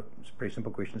 just a couple of pretty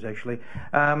simple questions, actually.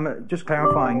 Just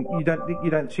clarifying, you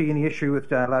don't see any issue with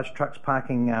large trucks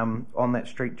parking on that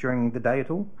street during the day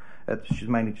at all? It's just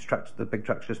mainly just trucks, the big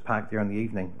trucks just park there in the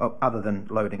evening, other than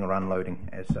loading or unloading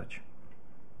as such.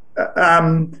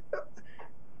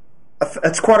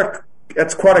 It's quite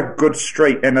a good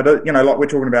street, and it, like we're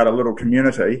talking about a little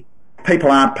community.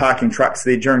 People aren't parking trucks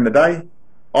there during the day.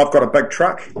 I've got a big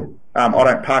truck. I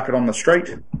don't park it on the street.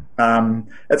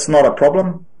 It's not a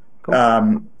problem.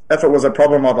 Cool. If it was a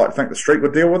problem, I'd like to think the street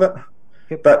would deal with it.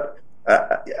 Yep. But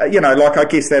I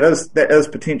guess that is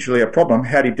potentially a problem.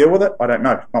 How do you deal with it? I don't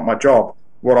know. Not my job.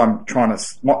 What I'm trying to,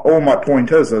 all my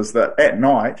point is that at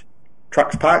night,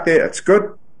 trucks park there. It's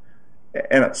good,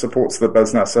 and it supports the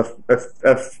business.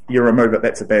 If you remove it,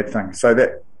 that's a bad thing. So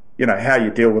that how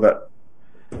you deal with it,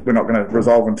 we're not going to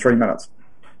resolve in 3 minutes.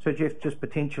 So, Jeff, just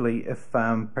potentially, if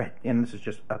and this is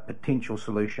just a potential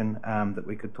solution that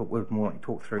we could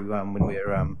talk through when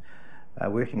we're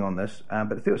working on this.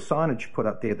 But if there was signage put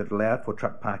up there that allowed for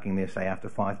truck parking there, say after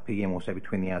 5 p.m. or say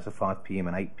between the hours of 5 p.m.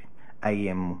 and 8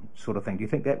 a.m. sort of thing, do you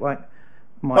think that might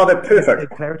they're perfect. Add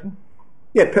clarity?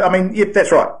 Yeah, I mean,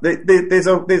 that's right. There's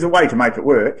a way to make it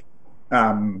work.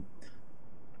 Lovely.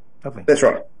 That's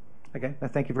right. Okay.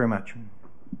 Thank you very much.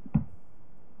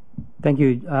 Thank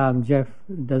you, Jeff.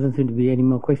 Doesn't seem to be any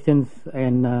more questions,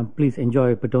 and please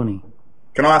enjoy Petone.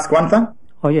 Can I ask one thing?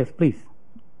 Oh yes, please.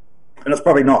 And it's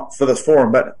probably not for this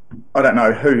forum, but I don't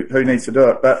know who needs to do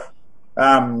it. But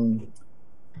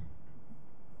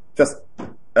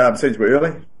seems to be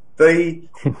early.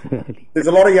 There's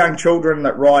a lot of young children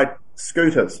that ride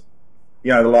scooters,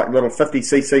 like little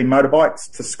 50cc motorbikes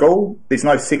to school. There's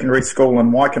no secondary school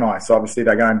in Waikanai, so obviously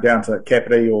they're going down to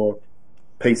Kapiti or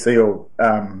PC or.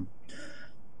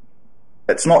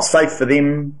 It's not safe for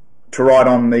them to ride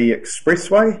on the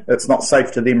expressway. It's not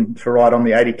safe to them to ride on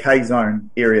the 80k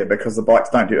zone area because the bikes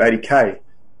don't do 80k.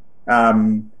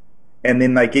 And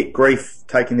then they get grief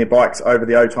taking their bikes over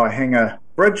the Otaihinga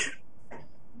Bridge.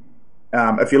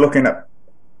 If you're looking at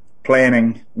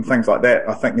planning and things like that,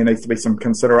 I think there needs to be some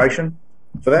consideration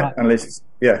for that.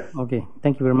 Okay,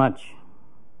 thank you very much.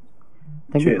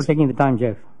 Thank Cheers. you for taking the time,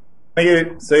 Jeff. Thank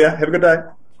you. See ya. Have a good day.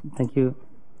 Thank you.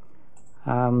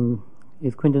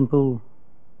 Is Quinton Poole?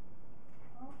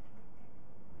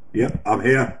 Yep, I'm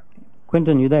here.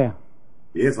 Quinton, you there?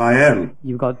 Yes, I am.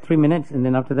 You've got 3 minutes, and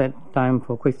then after that, time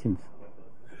for questions.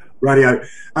 Radio.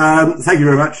 Thank you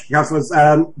very much, Councillors.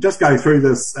 Just going through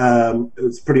this,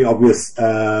 it's pretty obvious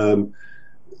there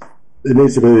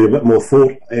needs to be a bit more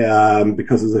thought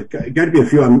because there's going to be a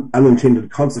few unintended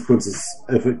consequences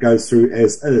if it goes through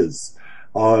as is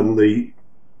on the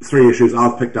 3 issues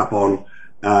I've picked up on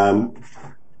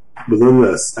within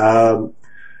this. The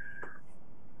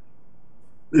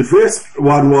first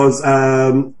one was,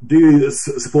 do you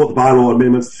support the bylaw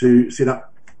amendments to set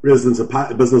up residence and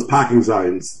business parking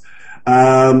zones?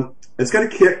 It's going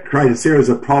to create a series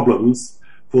of problems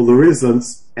for the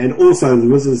residents and also the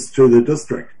visitors to the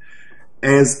district,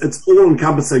 as it's all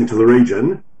encompassing to the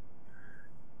region,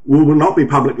 will not be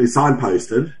publicly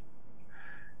signposted,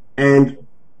 and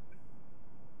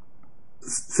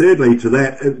thirdly to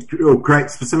that, it will create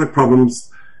specific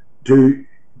problems to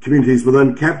communities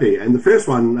within Kapiti. And the first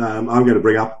one I'm going to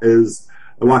bring up is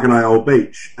the Waikanai Old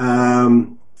Beach.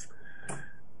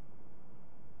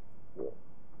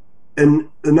 In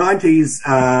the 90s,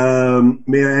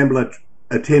 Mayor Ambler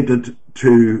attempted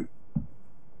to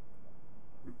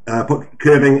put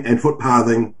curbing and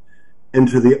footpathing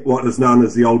into what is known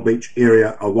as the Old Beach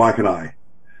area of Waikanai.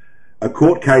 A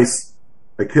court case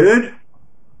occurred,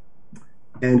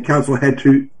 and council had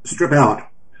to strip out.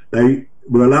 They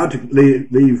were allowed to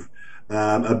leave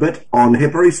a bit on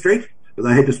Hepari Street, but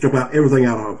they had to strip out everything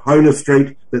out of Hona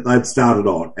Street that they'd started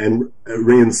on and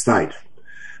reinstate.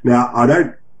 Now, I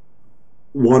don't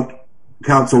want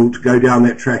council to go down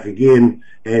that track again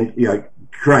and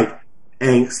create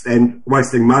angst and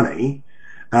wasting money.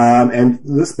 And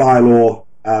this bylaw,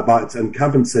 by its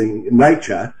encompassing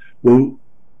nature, will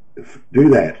do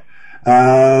that.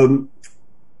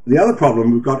 The other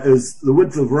problem we've got is the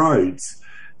width of roads.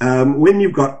 When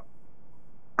you've got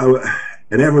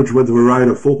an average width of a road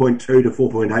of 4.2 to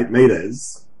 4.8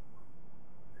 metres,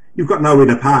 you've got nowhere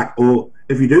to park. Or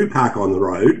if you do park on the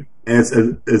road, as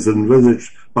is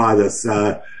envisaged by this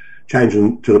change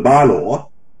to the bylaw,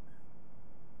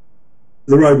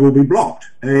 the road will be blocked.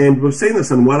 And we've seen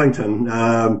this in Wellington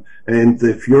and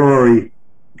the furore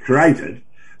created.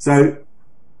 So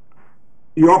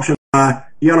your options are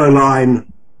yellow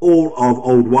line all of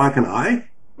Old Waikanai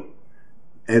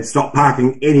and stop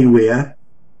parking anywhere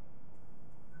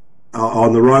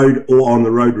on the road or on the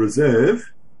road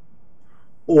reserve,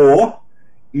 or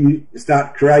you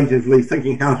start creatively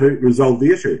thinking how to resolve the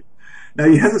issue. Now,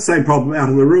 you have the same problem out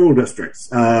in the rural districts.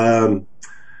 The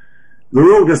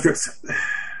rural districts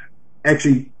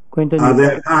actually Quentin, are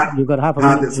that you got half a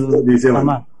part minute that support New to sum Zealand.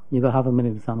 up. You got half a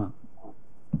minute to sum up.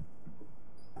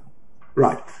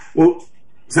 Right. Well,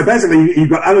 so basically, you've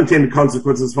got unintended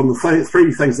consequences from the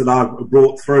three things that I've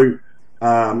brought through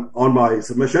on my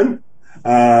submission.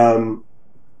 There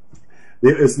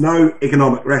is no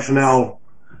economic rationale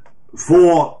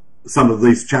for some of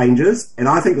these changes, and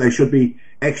I think they should be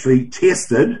actually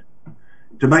tested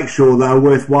to make sure they are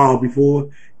worthwhile before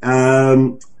they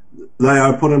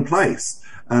are put in place.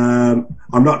 I'm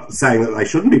not saying that they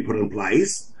shouldn't be put in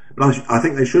place, but I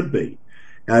think they should be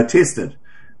tested.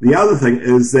 The other thing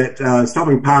is that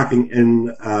stopping parking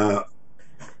in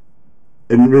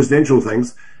residential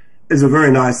things is a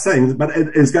very nice thing, but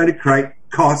it is going to create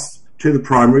costs to the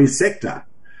primary sector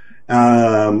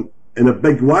in a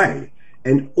big way.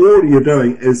 And all you're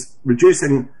doing is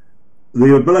reducing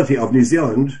the ability of New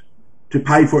Zealand to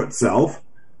pay for itself.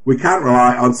 We can't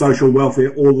rely on social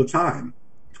welfare all the time.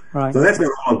 Right. So that's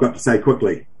all I've got to say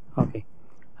quickly. Okay.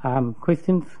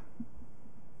 Questions?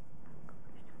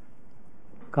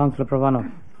 Councillor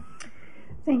Pravanov.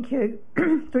 Thank you.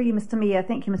 Through you, Mr Mayor.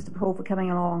 Thank you, Mr Paul, for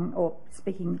coming along or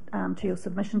speaking to your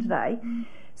submission today.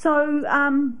 So,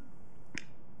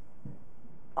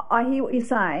 I hear what you're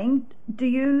saying. Do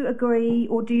you agree,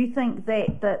 or do you think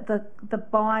that the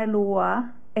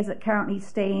bylaw, as it currently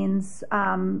stands,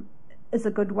 is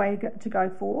a good way to go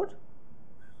forward?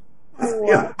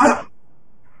 Or,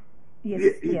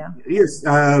 Yes.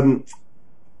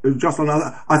 Jocelyn,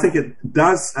 I think it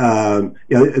does.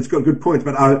 It's got good points,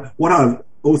 but what I've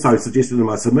also suggested in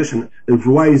my submission is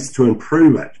ways to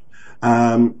improve it,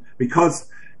 because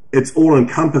it's all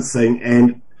encompassing,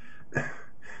 and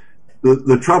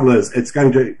the trouble is it's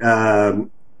going to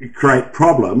create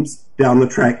problems down the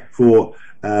track for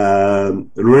the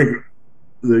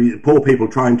poor people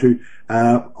trying to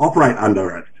operate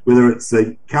under it, whether it's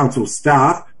the council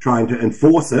staff trying to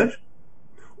enforce it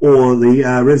or the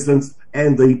residents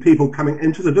and the people coming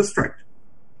into the district.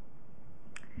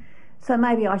 So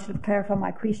maybe I should have clarified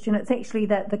my question. It's actually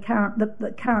that the current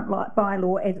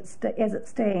bylaw as it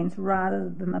stands, rather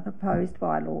than the proposed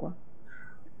bylaw.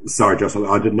 Sorry, Jocelyn,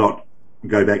 I did not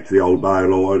go back to the old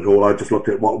bylaw at all. I just looked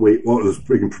at what was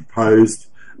being proposed,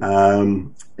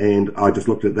 and I just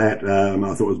looked at that. I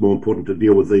thought it was more important to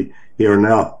deal with the here and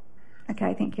now.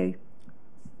 Okay, thank you.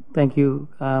 Thank you,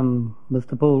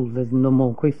 Mr. Paul. There's no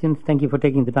more questions. Thank you for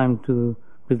taking the time to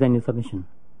present your submission.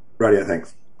 Right,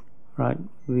 thanks. Right,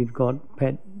 we've got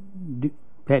Pat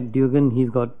Dugan. He's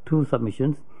got two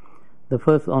submissions. The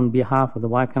first on behalf of the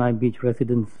Waikanai Beach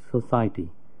Residents Society,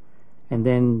 and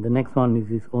then the next one is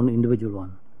his own individual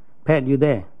one. Pat, you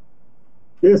there?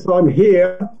 Yes, I'm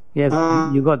here. Yes,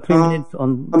 you got 3 minutes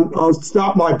on. I'll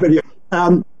start my video.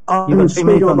 You got 3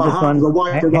 minutes on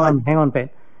this one. Hang on,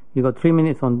 Pat. You got 3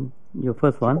 minutes on your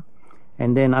first one,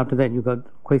 and then after that you got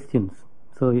questions.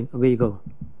 So away you go.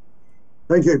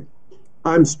 Thank you.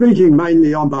 I'm speaking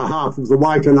mainly on behalf of the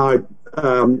Waikanai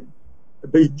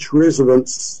Beach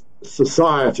Residents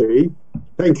Society.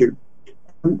 Thank you.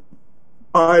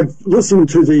 I've listened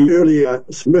to the earlier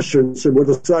submissions and would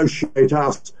associate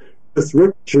us with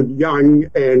Richard Young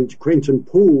and Quentin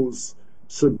Poole's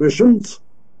submissions,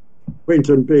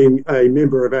 Quentin being a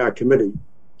member of our committee.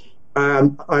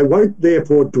 I won't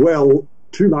therefore dwell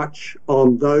too much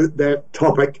on that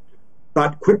topic,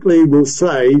 but quickly will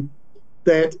say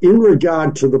that in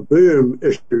regard to the berm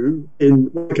issue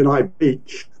in Waikanai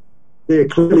Beach, there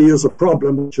clearly is a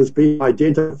problem which has been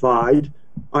identified.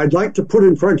 I'd like to put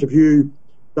in front of you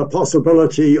the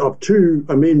possibility of two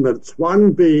amendments,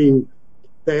 one being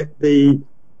that the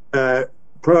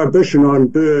prohibition on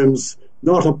berms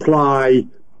not apply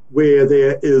where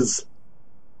there is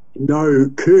no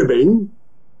curbing,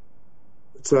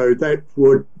 so that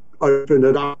would open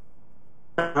it up.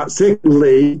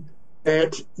 Secondly,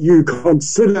 that you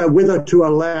consider whether to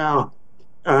allow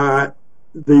the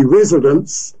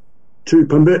residents to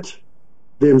permit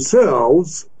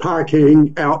themselves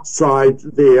parking outside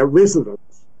their residence.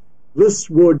 this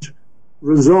would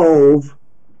resolve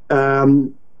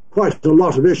quite a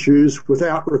lot of issues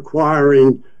without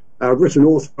requiring written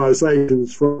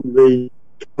authorisations from the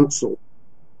council.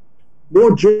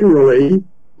 More generally,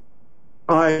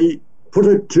 I put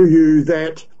it to you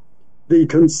that the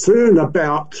concern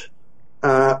about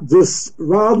this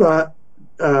rather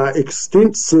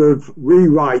extensive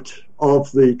rewrite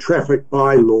of the traffic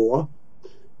bylaw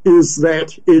is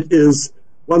that it is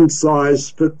one size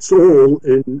fits all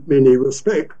in many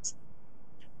respects.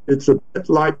 It's a bit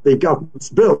like the government's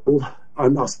bill, I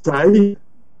must say,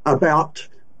 about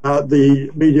the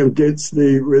medium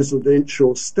density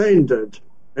residential standard,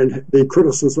 and the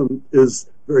criticism is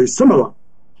very similar.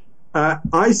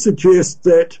 I suggest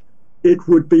that it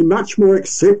would be much more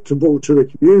acceptable to the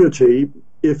community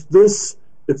if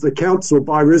the council,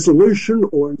 by resolution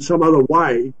or in some other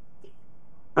way,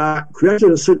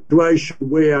 created a situation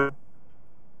where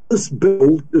this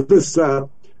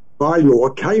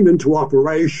bylaw came into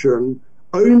operation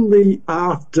only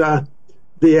after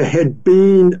there had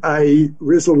been a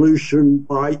resolution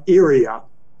by area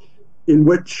in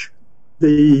which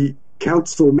the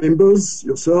council members,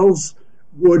 yourselves,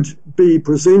 would be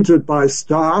presented by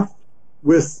staff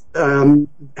with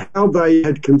how they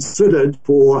had considered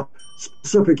for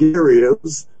specific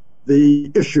areas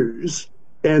the issues,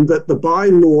 and that the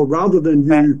bylaw, rather than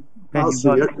you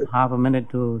passing it, half a minute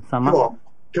to sum up,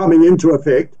 coming into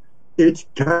effect, it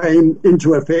came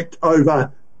into effect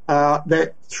over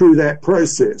through that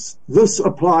process. This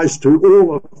applies to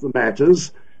all of the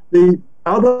matters. The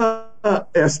other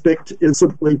aspect is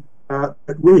simply that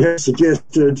we have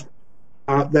suggested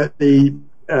that the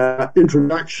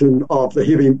introduction of the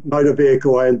heavy motor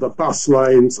vehicle and the bus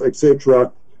lanes,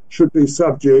 etc., should be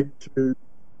subject to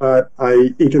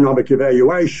a economic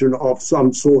evaluation of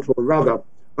some sort or other.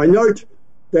 I note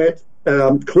that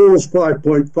clause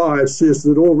 5.5 says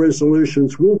that all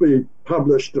resolutions will be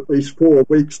published at least 4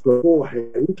 weeks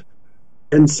beforehand,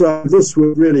 and so this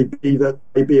would really be that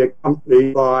they be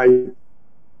accompanied by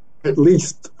at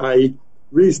least a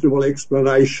reasonable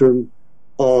explanation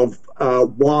of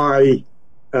why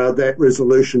that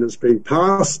resolution has been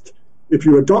passed. If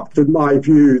you adopted my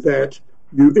view that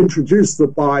you introduce the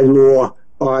bylaw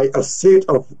by a set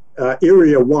of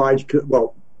area-wide,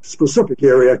 specific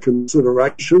area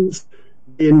considerations,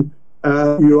 then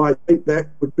I think that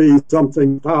would be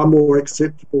something far more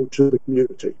acceptable to the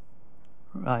community.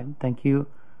 Right, thank you.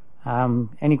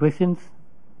 Any questions?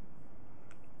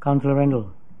 Councillor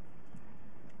Randall.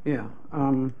 Yeah,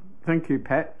 thank you,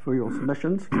 Pat, for your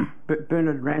submissions.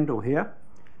 Bernard Randall here.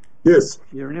 Yes,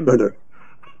 you remember? Bernard.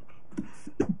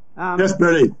 Yes,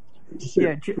 Bernie.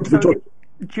 Yeah, so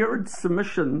Jared's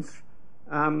submissions,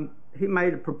 he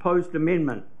made a proposed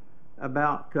amendment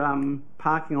about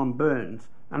parking on Burns,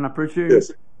 and I presume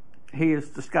he has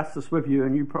discussed this with you,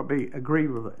 and you probably agree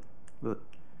with it.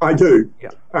 I do. Yeah.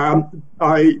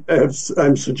 I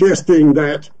am suggesting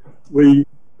that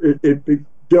it be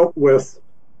dealt with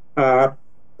on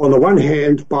the one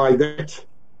hand by that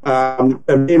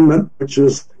amendment, which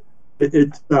is the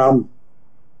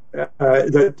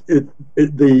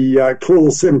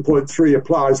clause 7.3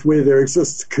 applies where there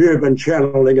exists curb and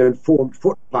channeling and formed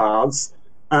footpaths.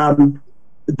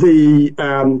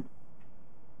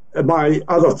 My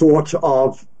other thought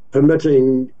of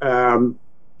permitting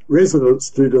residents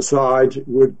to decide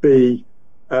would be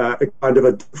a kind of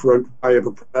a different way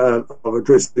of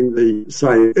addressing the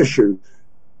same issue.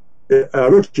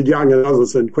 Richard Young and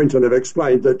others in Quentin have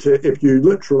explained that if you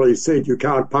literally said you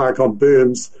can't park on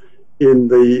Burns in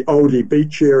the Oldie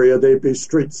Beach area, there'd be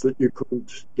streets that you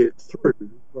couldn't get through.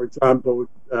 For example,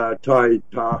 Tai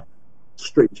Ta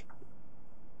Street.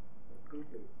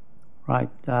 Right.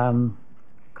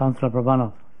 Councillor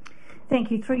Prabanov. Thank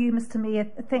you. Through you, Mr Mayor.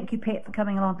 Thank you, Pat, for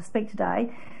coming along to speak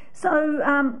today. So,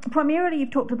 primarily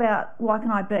you've talked about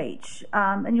Waikanai Beach.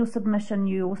 In your submission,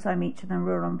 you also mentioned the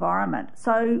rural environment.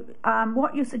 So,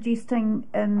 what you're suggesting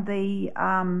in the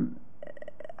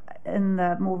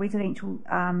more residential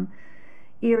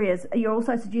areas, you're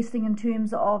also suggesting in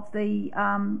terms of the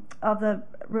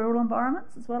rural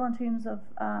environments as well, in terms of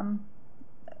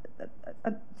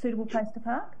a suitable place to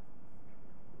park?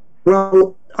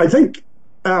 Well, I think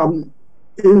in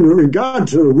regard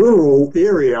to the rural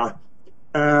area,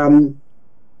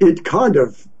 it kind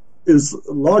of is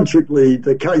logically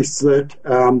the case that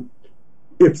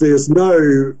if there's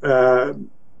no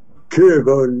curb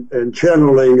and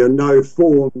channeling and no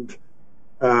formed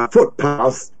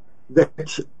footpath,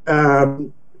 that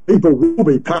people will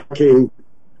be parking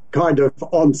kind of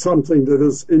on something that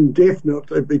is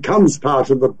indefinite. It becomes part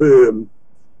of the berm.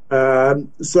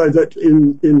 So that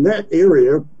in that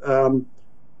area,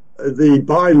 the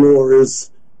bylaw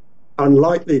is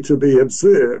unlikely to be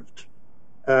observed,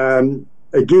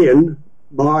 again,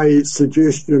 my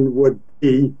suggestion would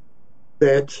be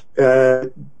that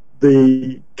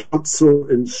the council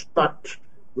instruct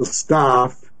the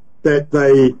staff that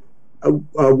they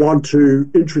want to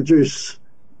introduce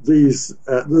this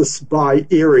by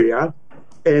area,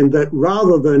 and that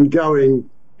rather than going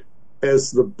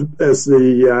as the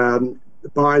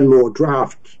bylaw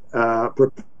draft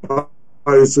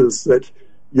proposes, that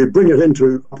you bring it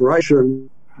into operation.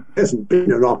 It hasn't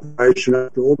been in operation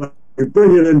after all, but you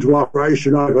bring it into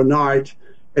operation overnight,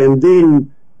 and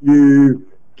then you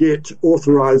get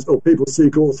authorised, or people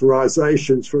seek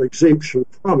authorisations for exemption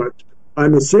from it.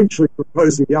 I'm essentially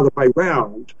proposing the other way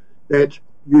round, that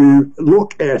you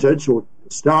look at it, or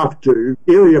staff do,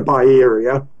 area by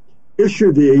area,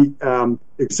 issue the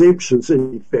exemptions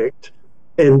in effect,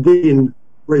 and then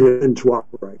bring it into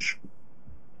operation.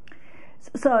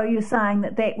 So you're saying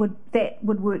that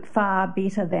would work far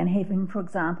better than having, for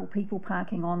example, people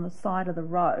parking on the side of the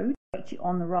road, actually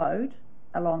on the road,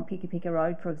 along Pika Pika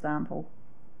Road, for example,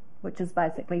 which is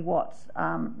basically what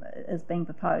is being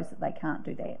proposed, that they can't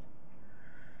do that.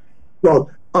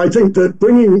 Well, I think that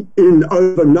bringing in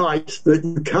overnight that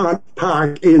you can't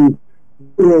park in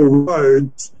rural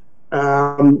roads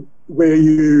where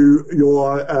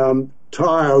your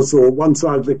tyres or one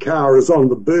side of the car is on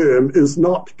the berm is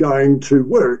not going to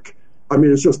work. I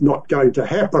mean, it's just not going to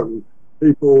happen.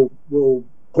 People will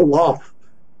pull off.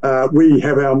 We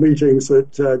have our meetings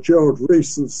at Gerald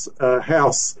Reese's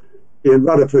house in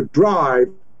Rutherford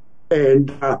Drive,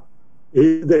 and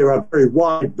there are very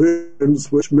wide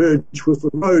berms which merge with the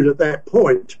road at that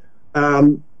point.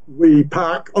 We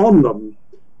park on them.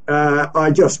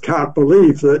 I just can't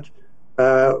believe that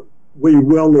we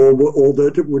will, or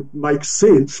that it would make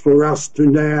sense for us to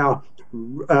now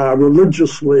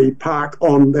religiously park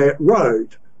on that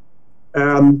road.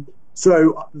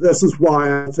 So this is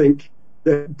why I think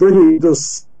that bringing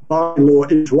this bylaw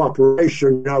into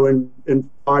operation, in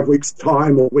 5 weeks'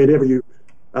 time or whenever you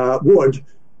would,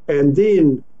 and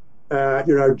then,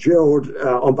 Gerald,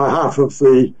 on behalf of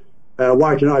the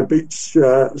Waitanai Beach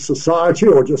Society,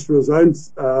 or just for his own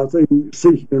thing,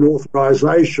 seeking an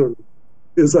authorisation,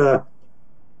 is a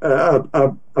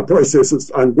process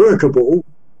that's unworkable,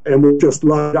 and will just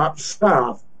load up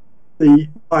staff. The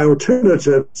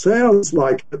alternative sounds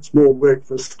like it's more work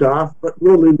for staff, but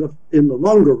will in the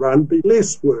longer run be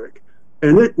less work.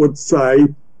 And it would say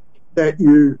that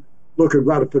you look at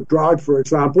Rutherford Drive, for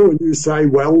example, and you say,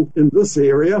 well, in this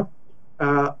area,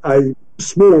 a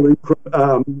small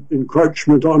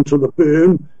encroachment onto the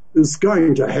berm is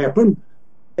going to happen,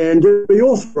 and it'll be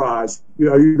authorised.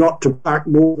 You're not to park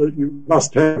more than you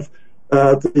must have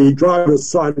the driver's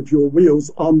side of your wheels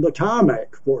on the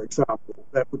tarmac, for example.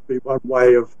 That would be one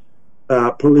way of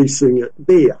policing it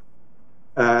there.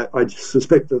 I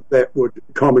suspect that would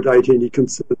accommodate any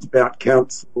concerns about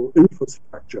council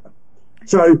infrastructure.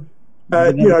 So,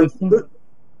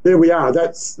 there we are.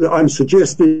 I'm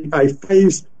suggesting a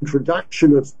phased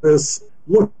introduction of this,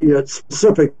 looking at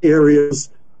specific areas,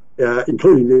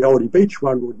 including the Oldie Beach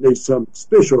one, would need some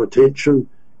special attention,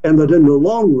 and that in the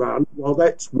long run, while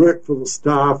that's work for the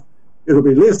staff, it'll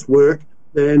be less work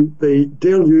than the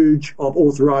deluge of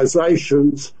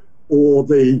authorisations or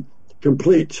the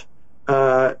complete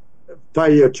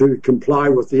failure to comply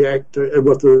with the Act,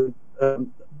 with the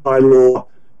bylaw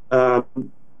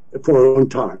for a long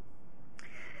time.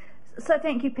 So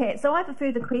thank you, Pat. So I have a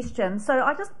further question. So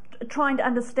I just trying to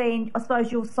understand, I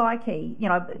suppose, your psyche,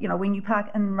 when you park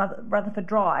in Rutherford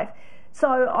Drive. So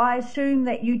I assume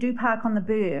that you do park on the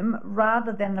berm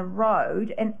rather than the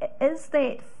road. And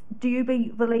do you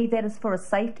believe that is for a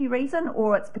safety reason,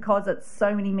 or it's because it's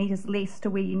so many metres less to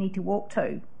where you need to walk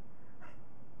to?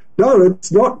 No,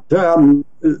 it's not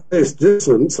less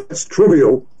distance. It's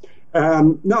trivial.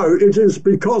 No, it is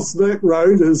because that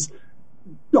road is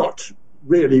not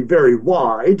really very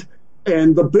wide,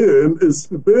 and the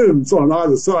berms on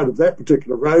either side of that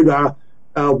particular road are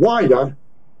wider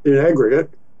in aggregate.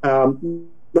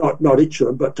 Not each of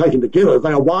them, but taken together,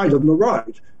 they are wider than the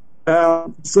road.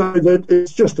 So that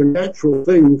it's just a natural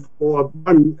thing for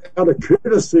out of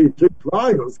courtesy to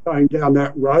drivers going down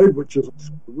that road, which is a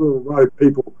rural road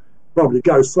people probably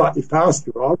go slightly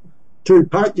faster on, to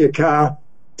park your car,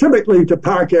 typically to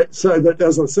park it so that,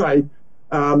 as I say,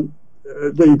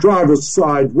 the driver's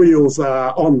side wheels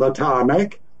are on the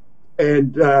tarmac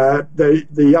and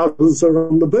the others are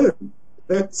on the berm.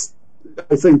 That's,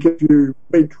 I think, if you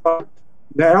went right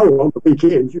now or on the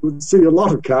weekend, you would see a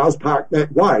lot of cars parked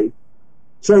that way.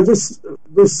 So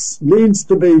this needs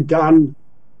to be done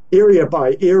area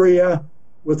by area,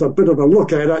 with a bit of a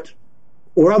look at it,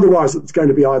 or otherwise it's going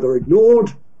to be either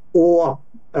ignored or,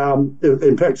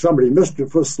 in fact, somebody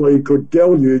mischievously could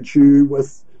deluge you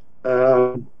with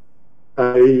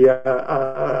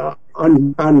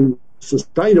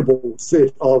unsustainable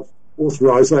set of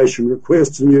authorisation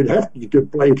requests, and you'd have to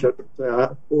give blanket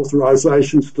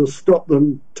authorisations to stop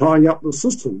them tying up the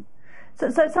system. So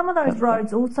some of those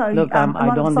roads also, Look, a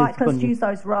lot of cyclists use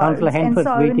those roads. Councillor And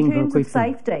so in waiting for a terms of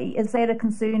question. safety, is that a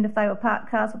concern if they were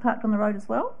cars were parked on the road as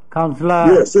well? Councillor,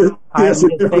 Yes, I'm yes, just it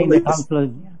saying definitely that Councillor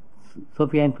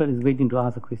Sophie Hanford is waiting to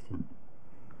ask a question.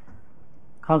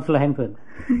 Councillor Hanford.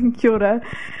 Kia ora.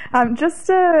 Just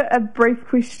a brief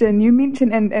question. You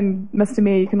mentioned, and Mr.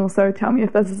 Mayor, you can also tell me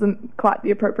if this isn't quite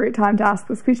the appropriate time to ask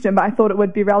this question, but I thought it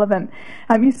would be relevant.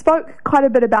 You spoke quite a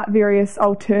bit about various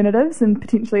alternatives and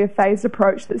potentially a phased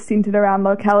approach that's centred around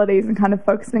localities and kind of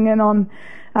focusing in on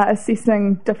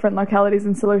assessing different localities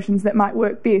and solutions that might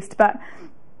work best. But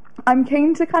I'm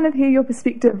keen to kind of hear your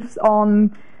perspectives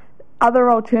on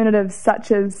other alternatives, such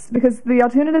as, because the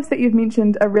alternatives that you've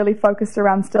mentioned are really focused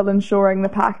around still ensuring the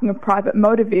parking of private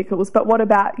motor vehicles, but what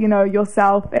about,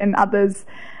 yourself and others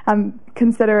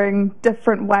considering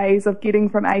different ways of getting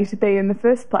from A to B in the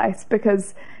first place?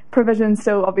 Because provision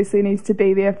still obviously needs to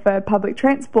be there for public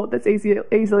transport that's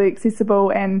easily accessible,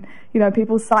 and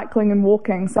people cycling and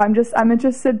walking. So I'm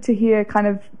interested to hear kind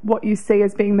of what you see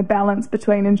as being the balance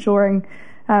between ensuring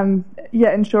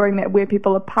that where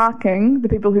people are parking, the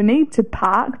people who need to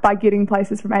park by getting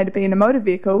places from A to B in a motor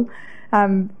vehicle,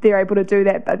 they're able to do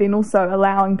that, but then also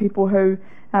allowing people who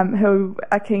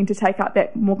are keen to take up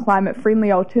that more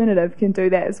climate-friendly alternative can do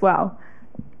that as well.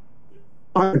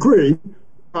 I agree,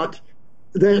 but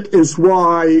that is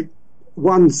why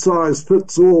one size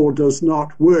fits all does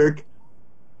not work.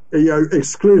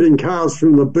 Excluding cars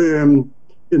from the berm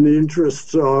in the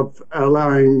interests of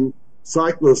allowing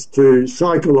cyclists to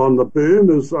cycle on the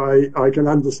berm, as I can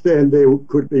understand there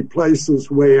could be places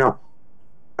where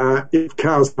if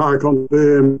cars park on the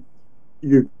berm,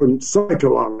 you couldn't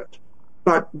cycle on it.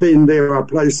 But then there are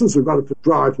places, and Rutherford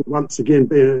Drive would once again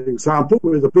be an example,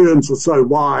 where the berms are so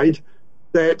wide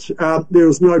that there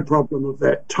is no problem of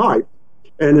that type.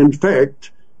 And in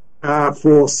fact,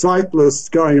 for cyclists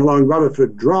going along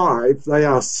Rutherford Drive, they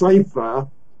are safer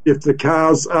if the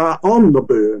cars are on the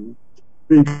berm,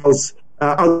 because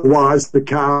otherwise the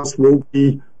cars will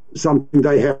be something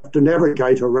they have to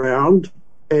navigate around,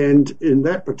 and in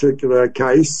that particular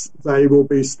case they will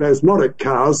be spasmodic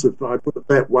cars, if I put it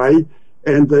that way,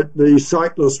 and that the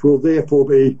cyclists will therefore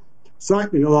be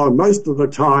cycling along most of the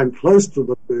time close to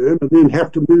the berm and then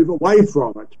have to move away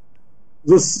from it.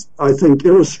 This, I think,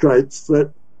 illustrates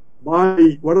that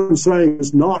what I'm saying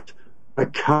is not a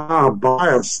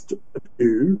car-biased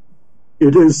view.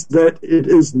 It is that it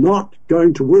is not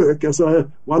going to work as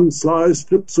a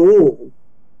one-size-fits-all.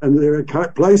 And there are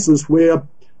places where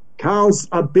cars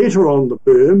are better on the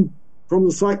berm from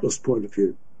the cyclist point of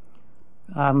view.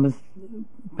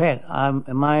 Pat,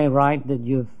 am I right that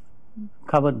you've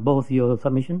covered both your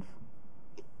submissions?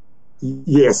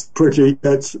 Yes,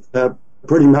 that's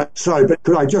pretty much so. But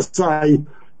could I just say,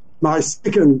 my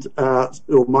second,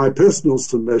 or my personal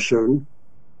submission,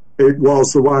 it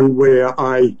was the one where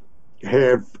I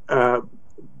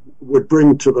would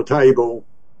bring to the table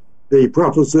the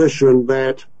proposition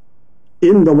that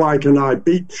in the Waikanae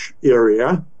beach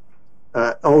area,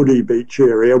 Oldie beach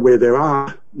area, where there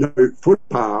are no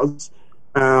footpaths,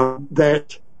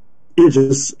 that it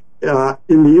is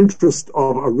in the interest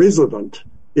of a resident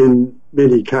in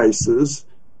many cases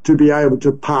to be able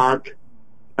to park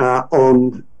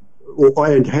and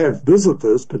have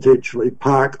visitors potentially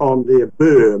park on their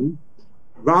berm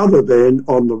rather than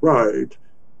on the road,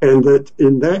 and that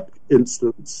in that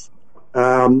instance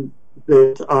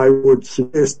that I would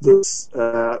suggest this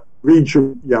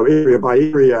region, area by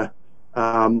area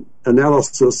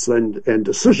analysis and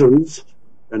decisions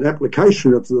and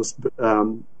application of this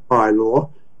bylaw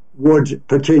would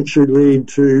potentially lead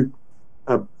to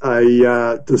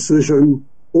a decision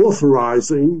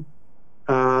authorising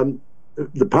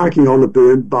the parking on the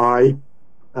berm by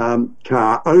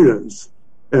car owners,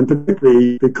 and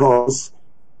particularly because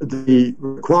the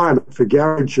requirement for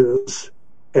garages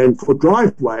and for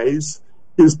driveways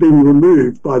is being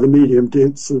removed by the medium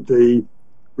density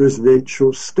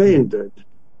residential standard.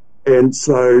 And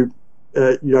so,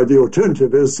 the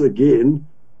alternative is, again,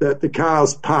 that the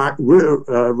cars park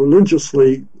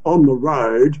religiously on the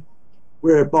road,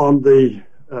 whereupon the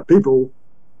people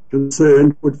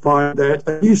concerned would find that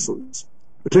a nuisance,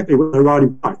 particularly when they're riding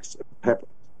bikes. It happens.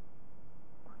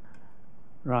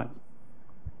 Right.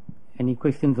 Any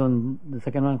questions on the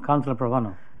second one? Councillor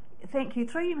Pravano. Thank you.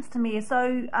 Through you, Mr. Mayor. So,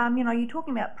 you're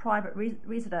talking about private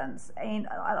residents, and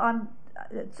I've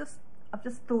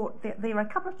just thought that there are a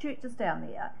couple of churches down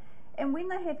there, and when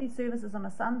they have these services on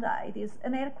a Sunday, there's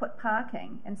inadequate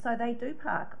parking, and so they do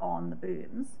park on the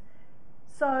berms.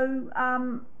 So,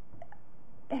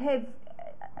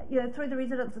 through the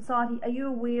Resident Society, are you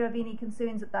aware of any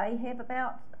concerns that they have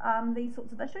about these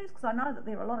sorts of issues? Because I know that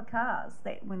there are a lot of cars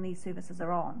that when these services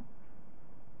are on.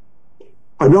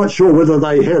 I'm not sure whether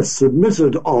they have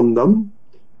submitted on them,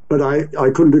 but I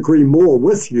couldn't agree more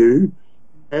with you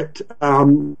that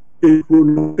it will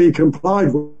not be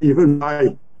complied with even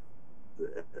by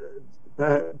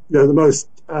the most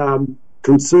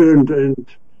concerned and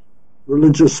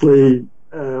religiously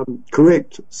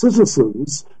correct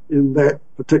citizens in that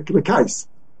particular case.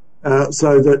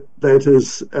 So that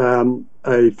is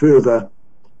a further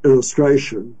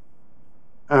illustration.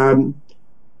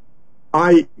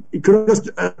 I could just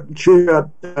share,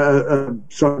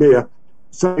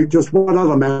 say just one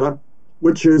other matter,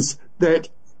 which is that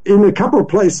in a couple of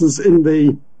places in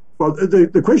the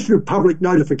question of public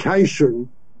notification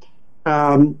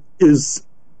is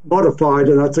modified,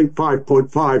 and I think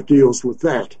 5.5 deals with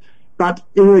that. But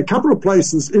in a couple of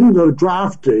places in the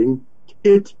drafting,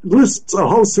 it lists a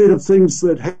whole set of things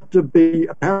that have to be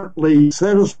apparently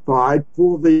satisfied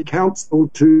for the council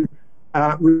to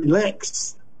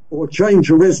relax or change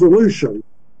a resolution.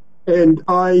 And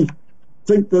I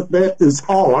think that is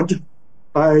odd.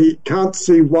 I can't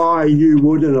see why you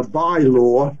would, in a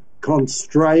bylaw,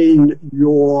 constrain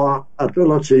your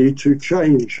ability to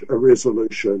change a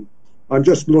resolution. I'm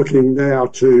just looking now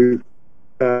to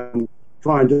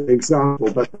find an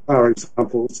example, but there are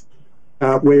examples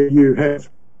where you have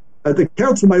the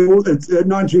council may also,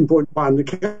 19.1,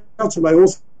 the council may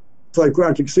also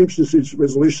grant exemptions to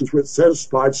resolutions where it's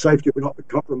satisfied safety will not be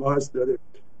compromised.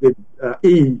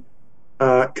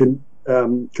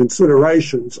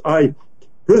 Considerations. I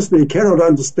personally cannot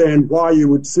understand why you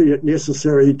would see it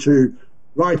necessary to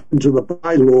write into the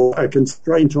bylaw a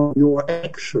constraint on your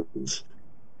actions.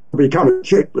 Become a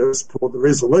checklist for the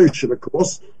resolution, of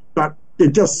course, but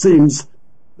it just seems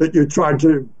that you're trying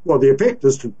to, well, the effect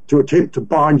is to attempt to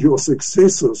bind your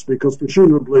successors, because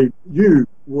presumably you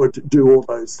would do all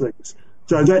those things.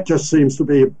 So that just seems to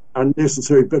be an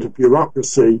unnecessary bit of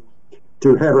bureaucracy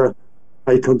to have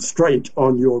a constraint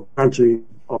on your granting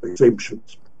of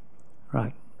exemptions.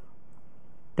 Right.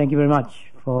 Thank you very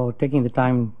much for taking the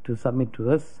time to submit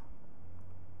to us.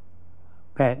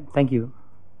 Pat, thank you.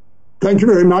 Thank you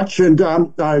very much, and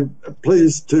I'm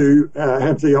pleased to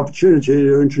have the opportunity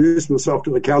to introduce myself to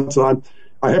the council.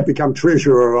 I have become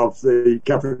treasurer of the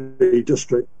Kapiti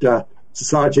District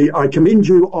Society. I commend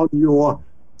you on your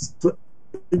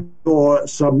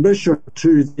submission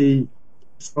to the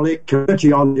Select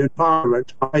Committee on the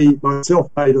Environment. I myself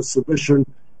made a submission.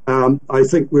 I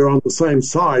think we're on the same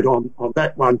side on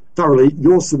that one thoroughly.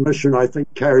 Your submission, I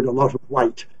think, carried a lot of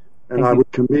weight, and I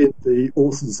would commend the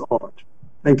authors of it.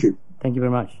 Thank you. Thank you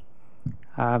very much.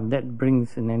 That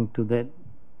brings an end to that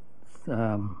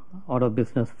order of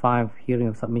business 5, hearing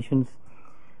of submissions.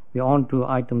 We're on to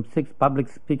item 6, public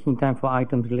speaking time for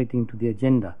items relating to the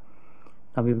agenda.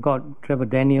 Now we've got Trevor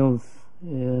Daniels.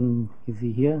 Is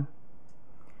he here?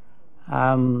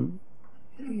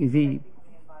 Is he?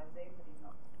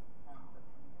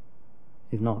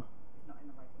 He's not.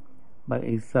 But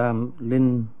is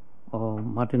Lynn or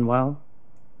Martin Weil?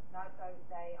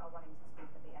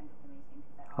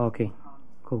 Okay,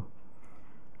 cool.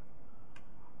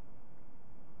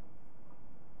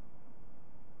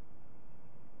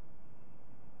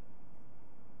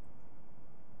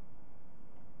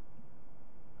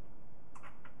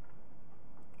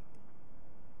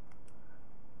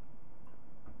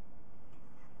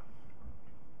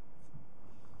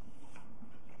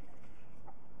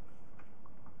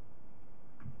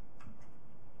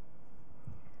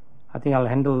 I think I'll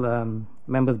handle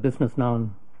members' business now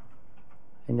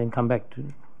and then come back to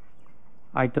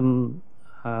item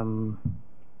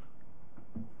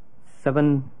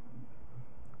 7,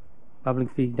 public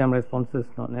speaking time responses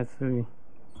not necessary.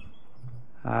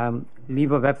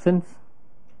 Leave of absence.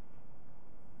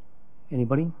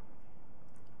 Anybody?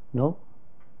 No?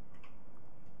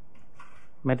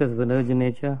 Matters of an urgent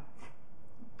nature?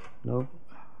 No.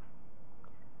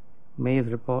 Mayor's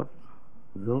report?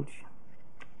 Zilch.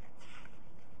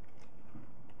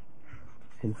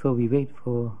 And so we wait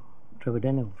for Trevor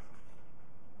Daniels.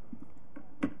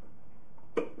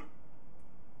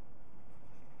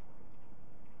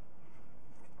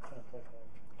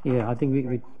 Yeah, I think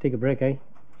we take a break, eh?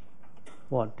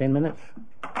 What, 10 minutes?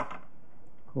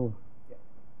 Cool.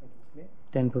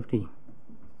 10:50.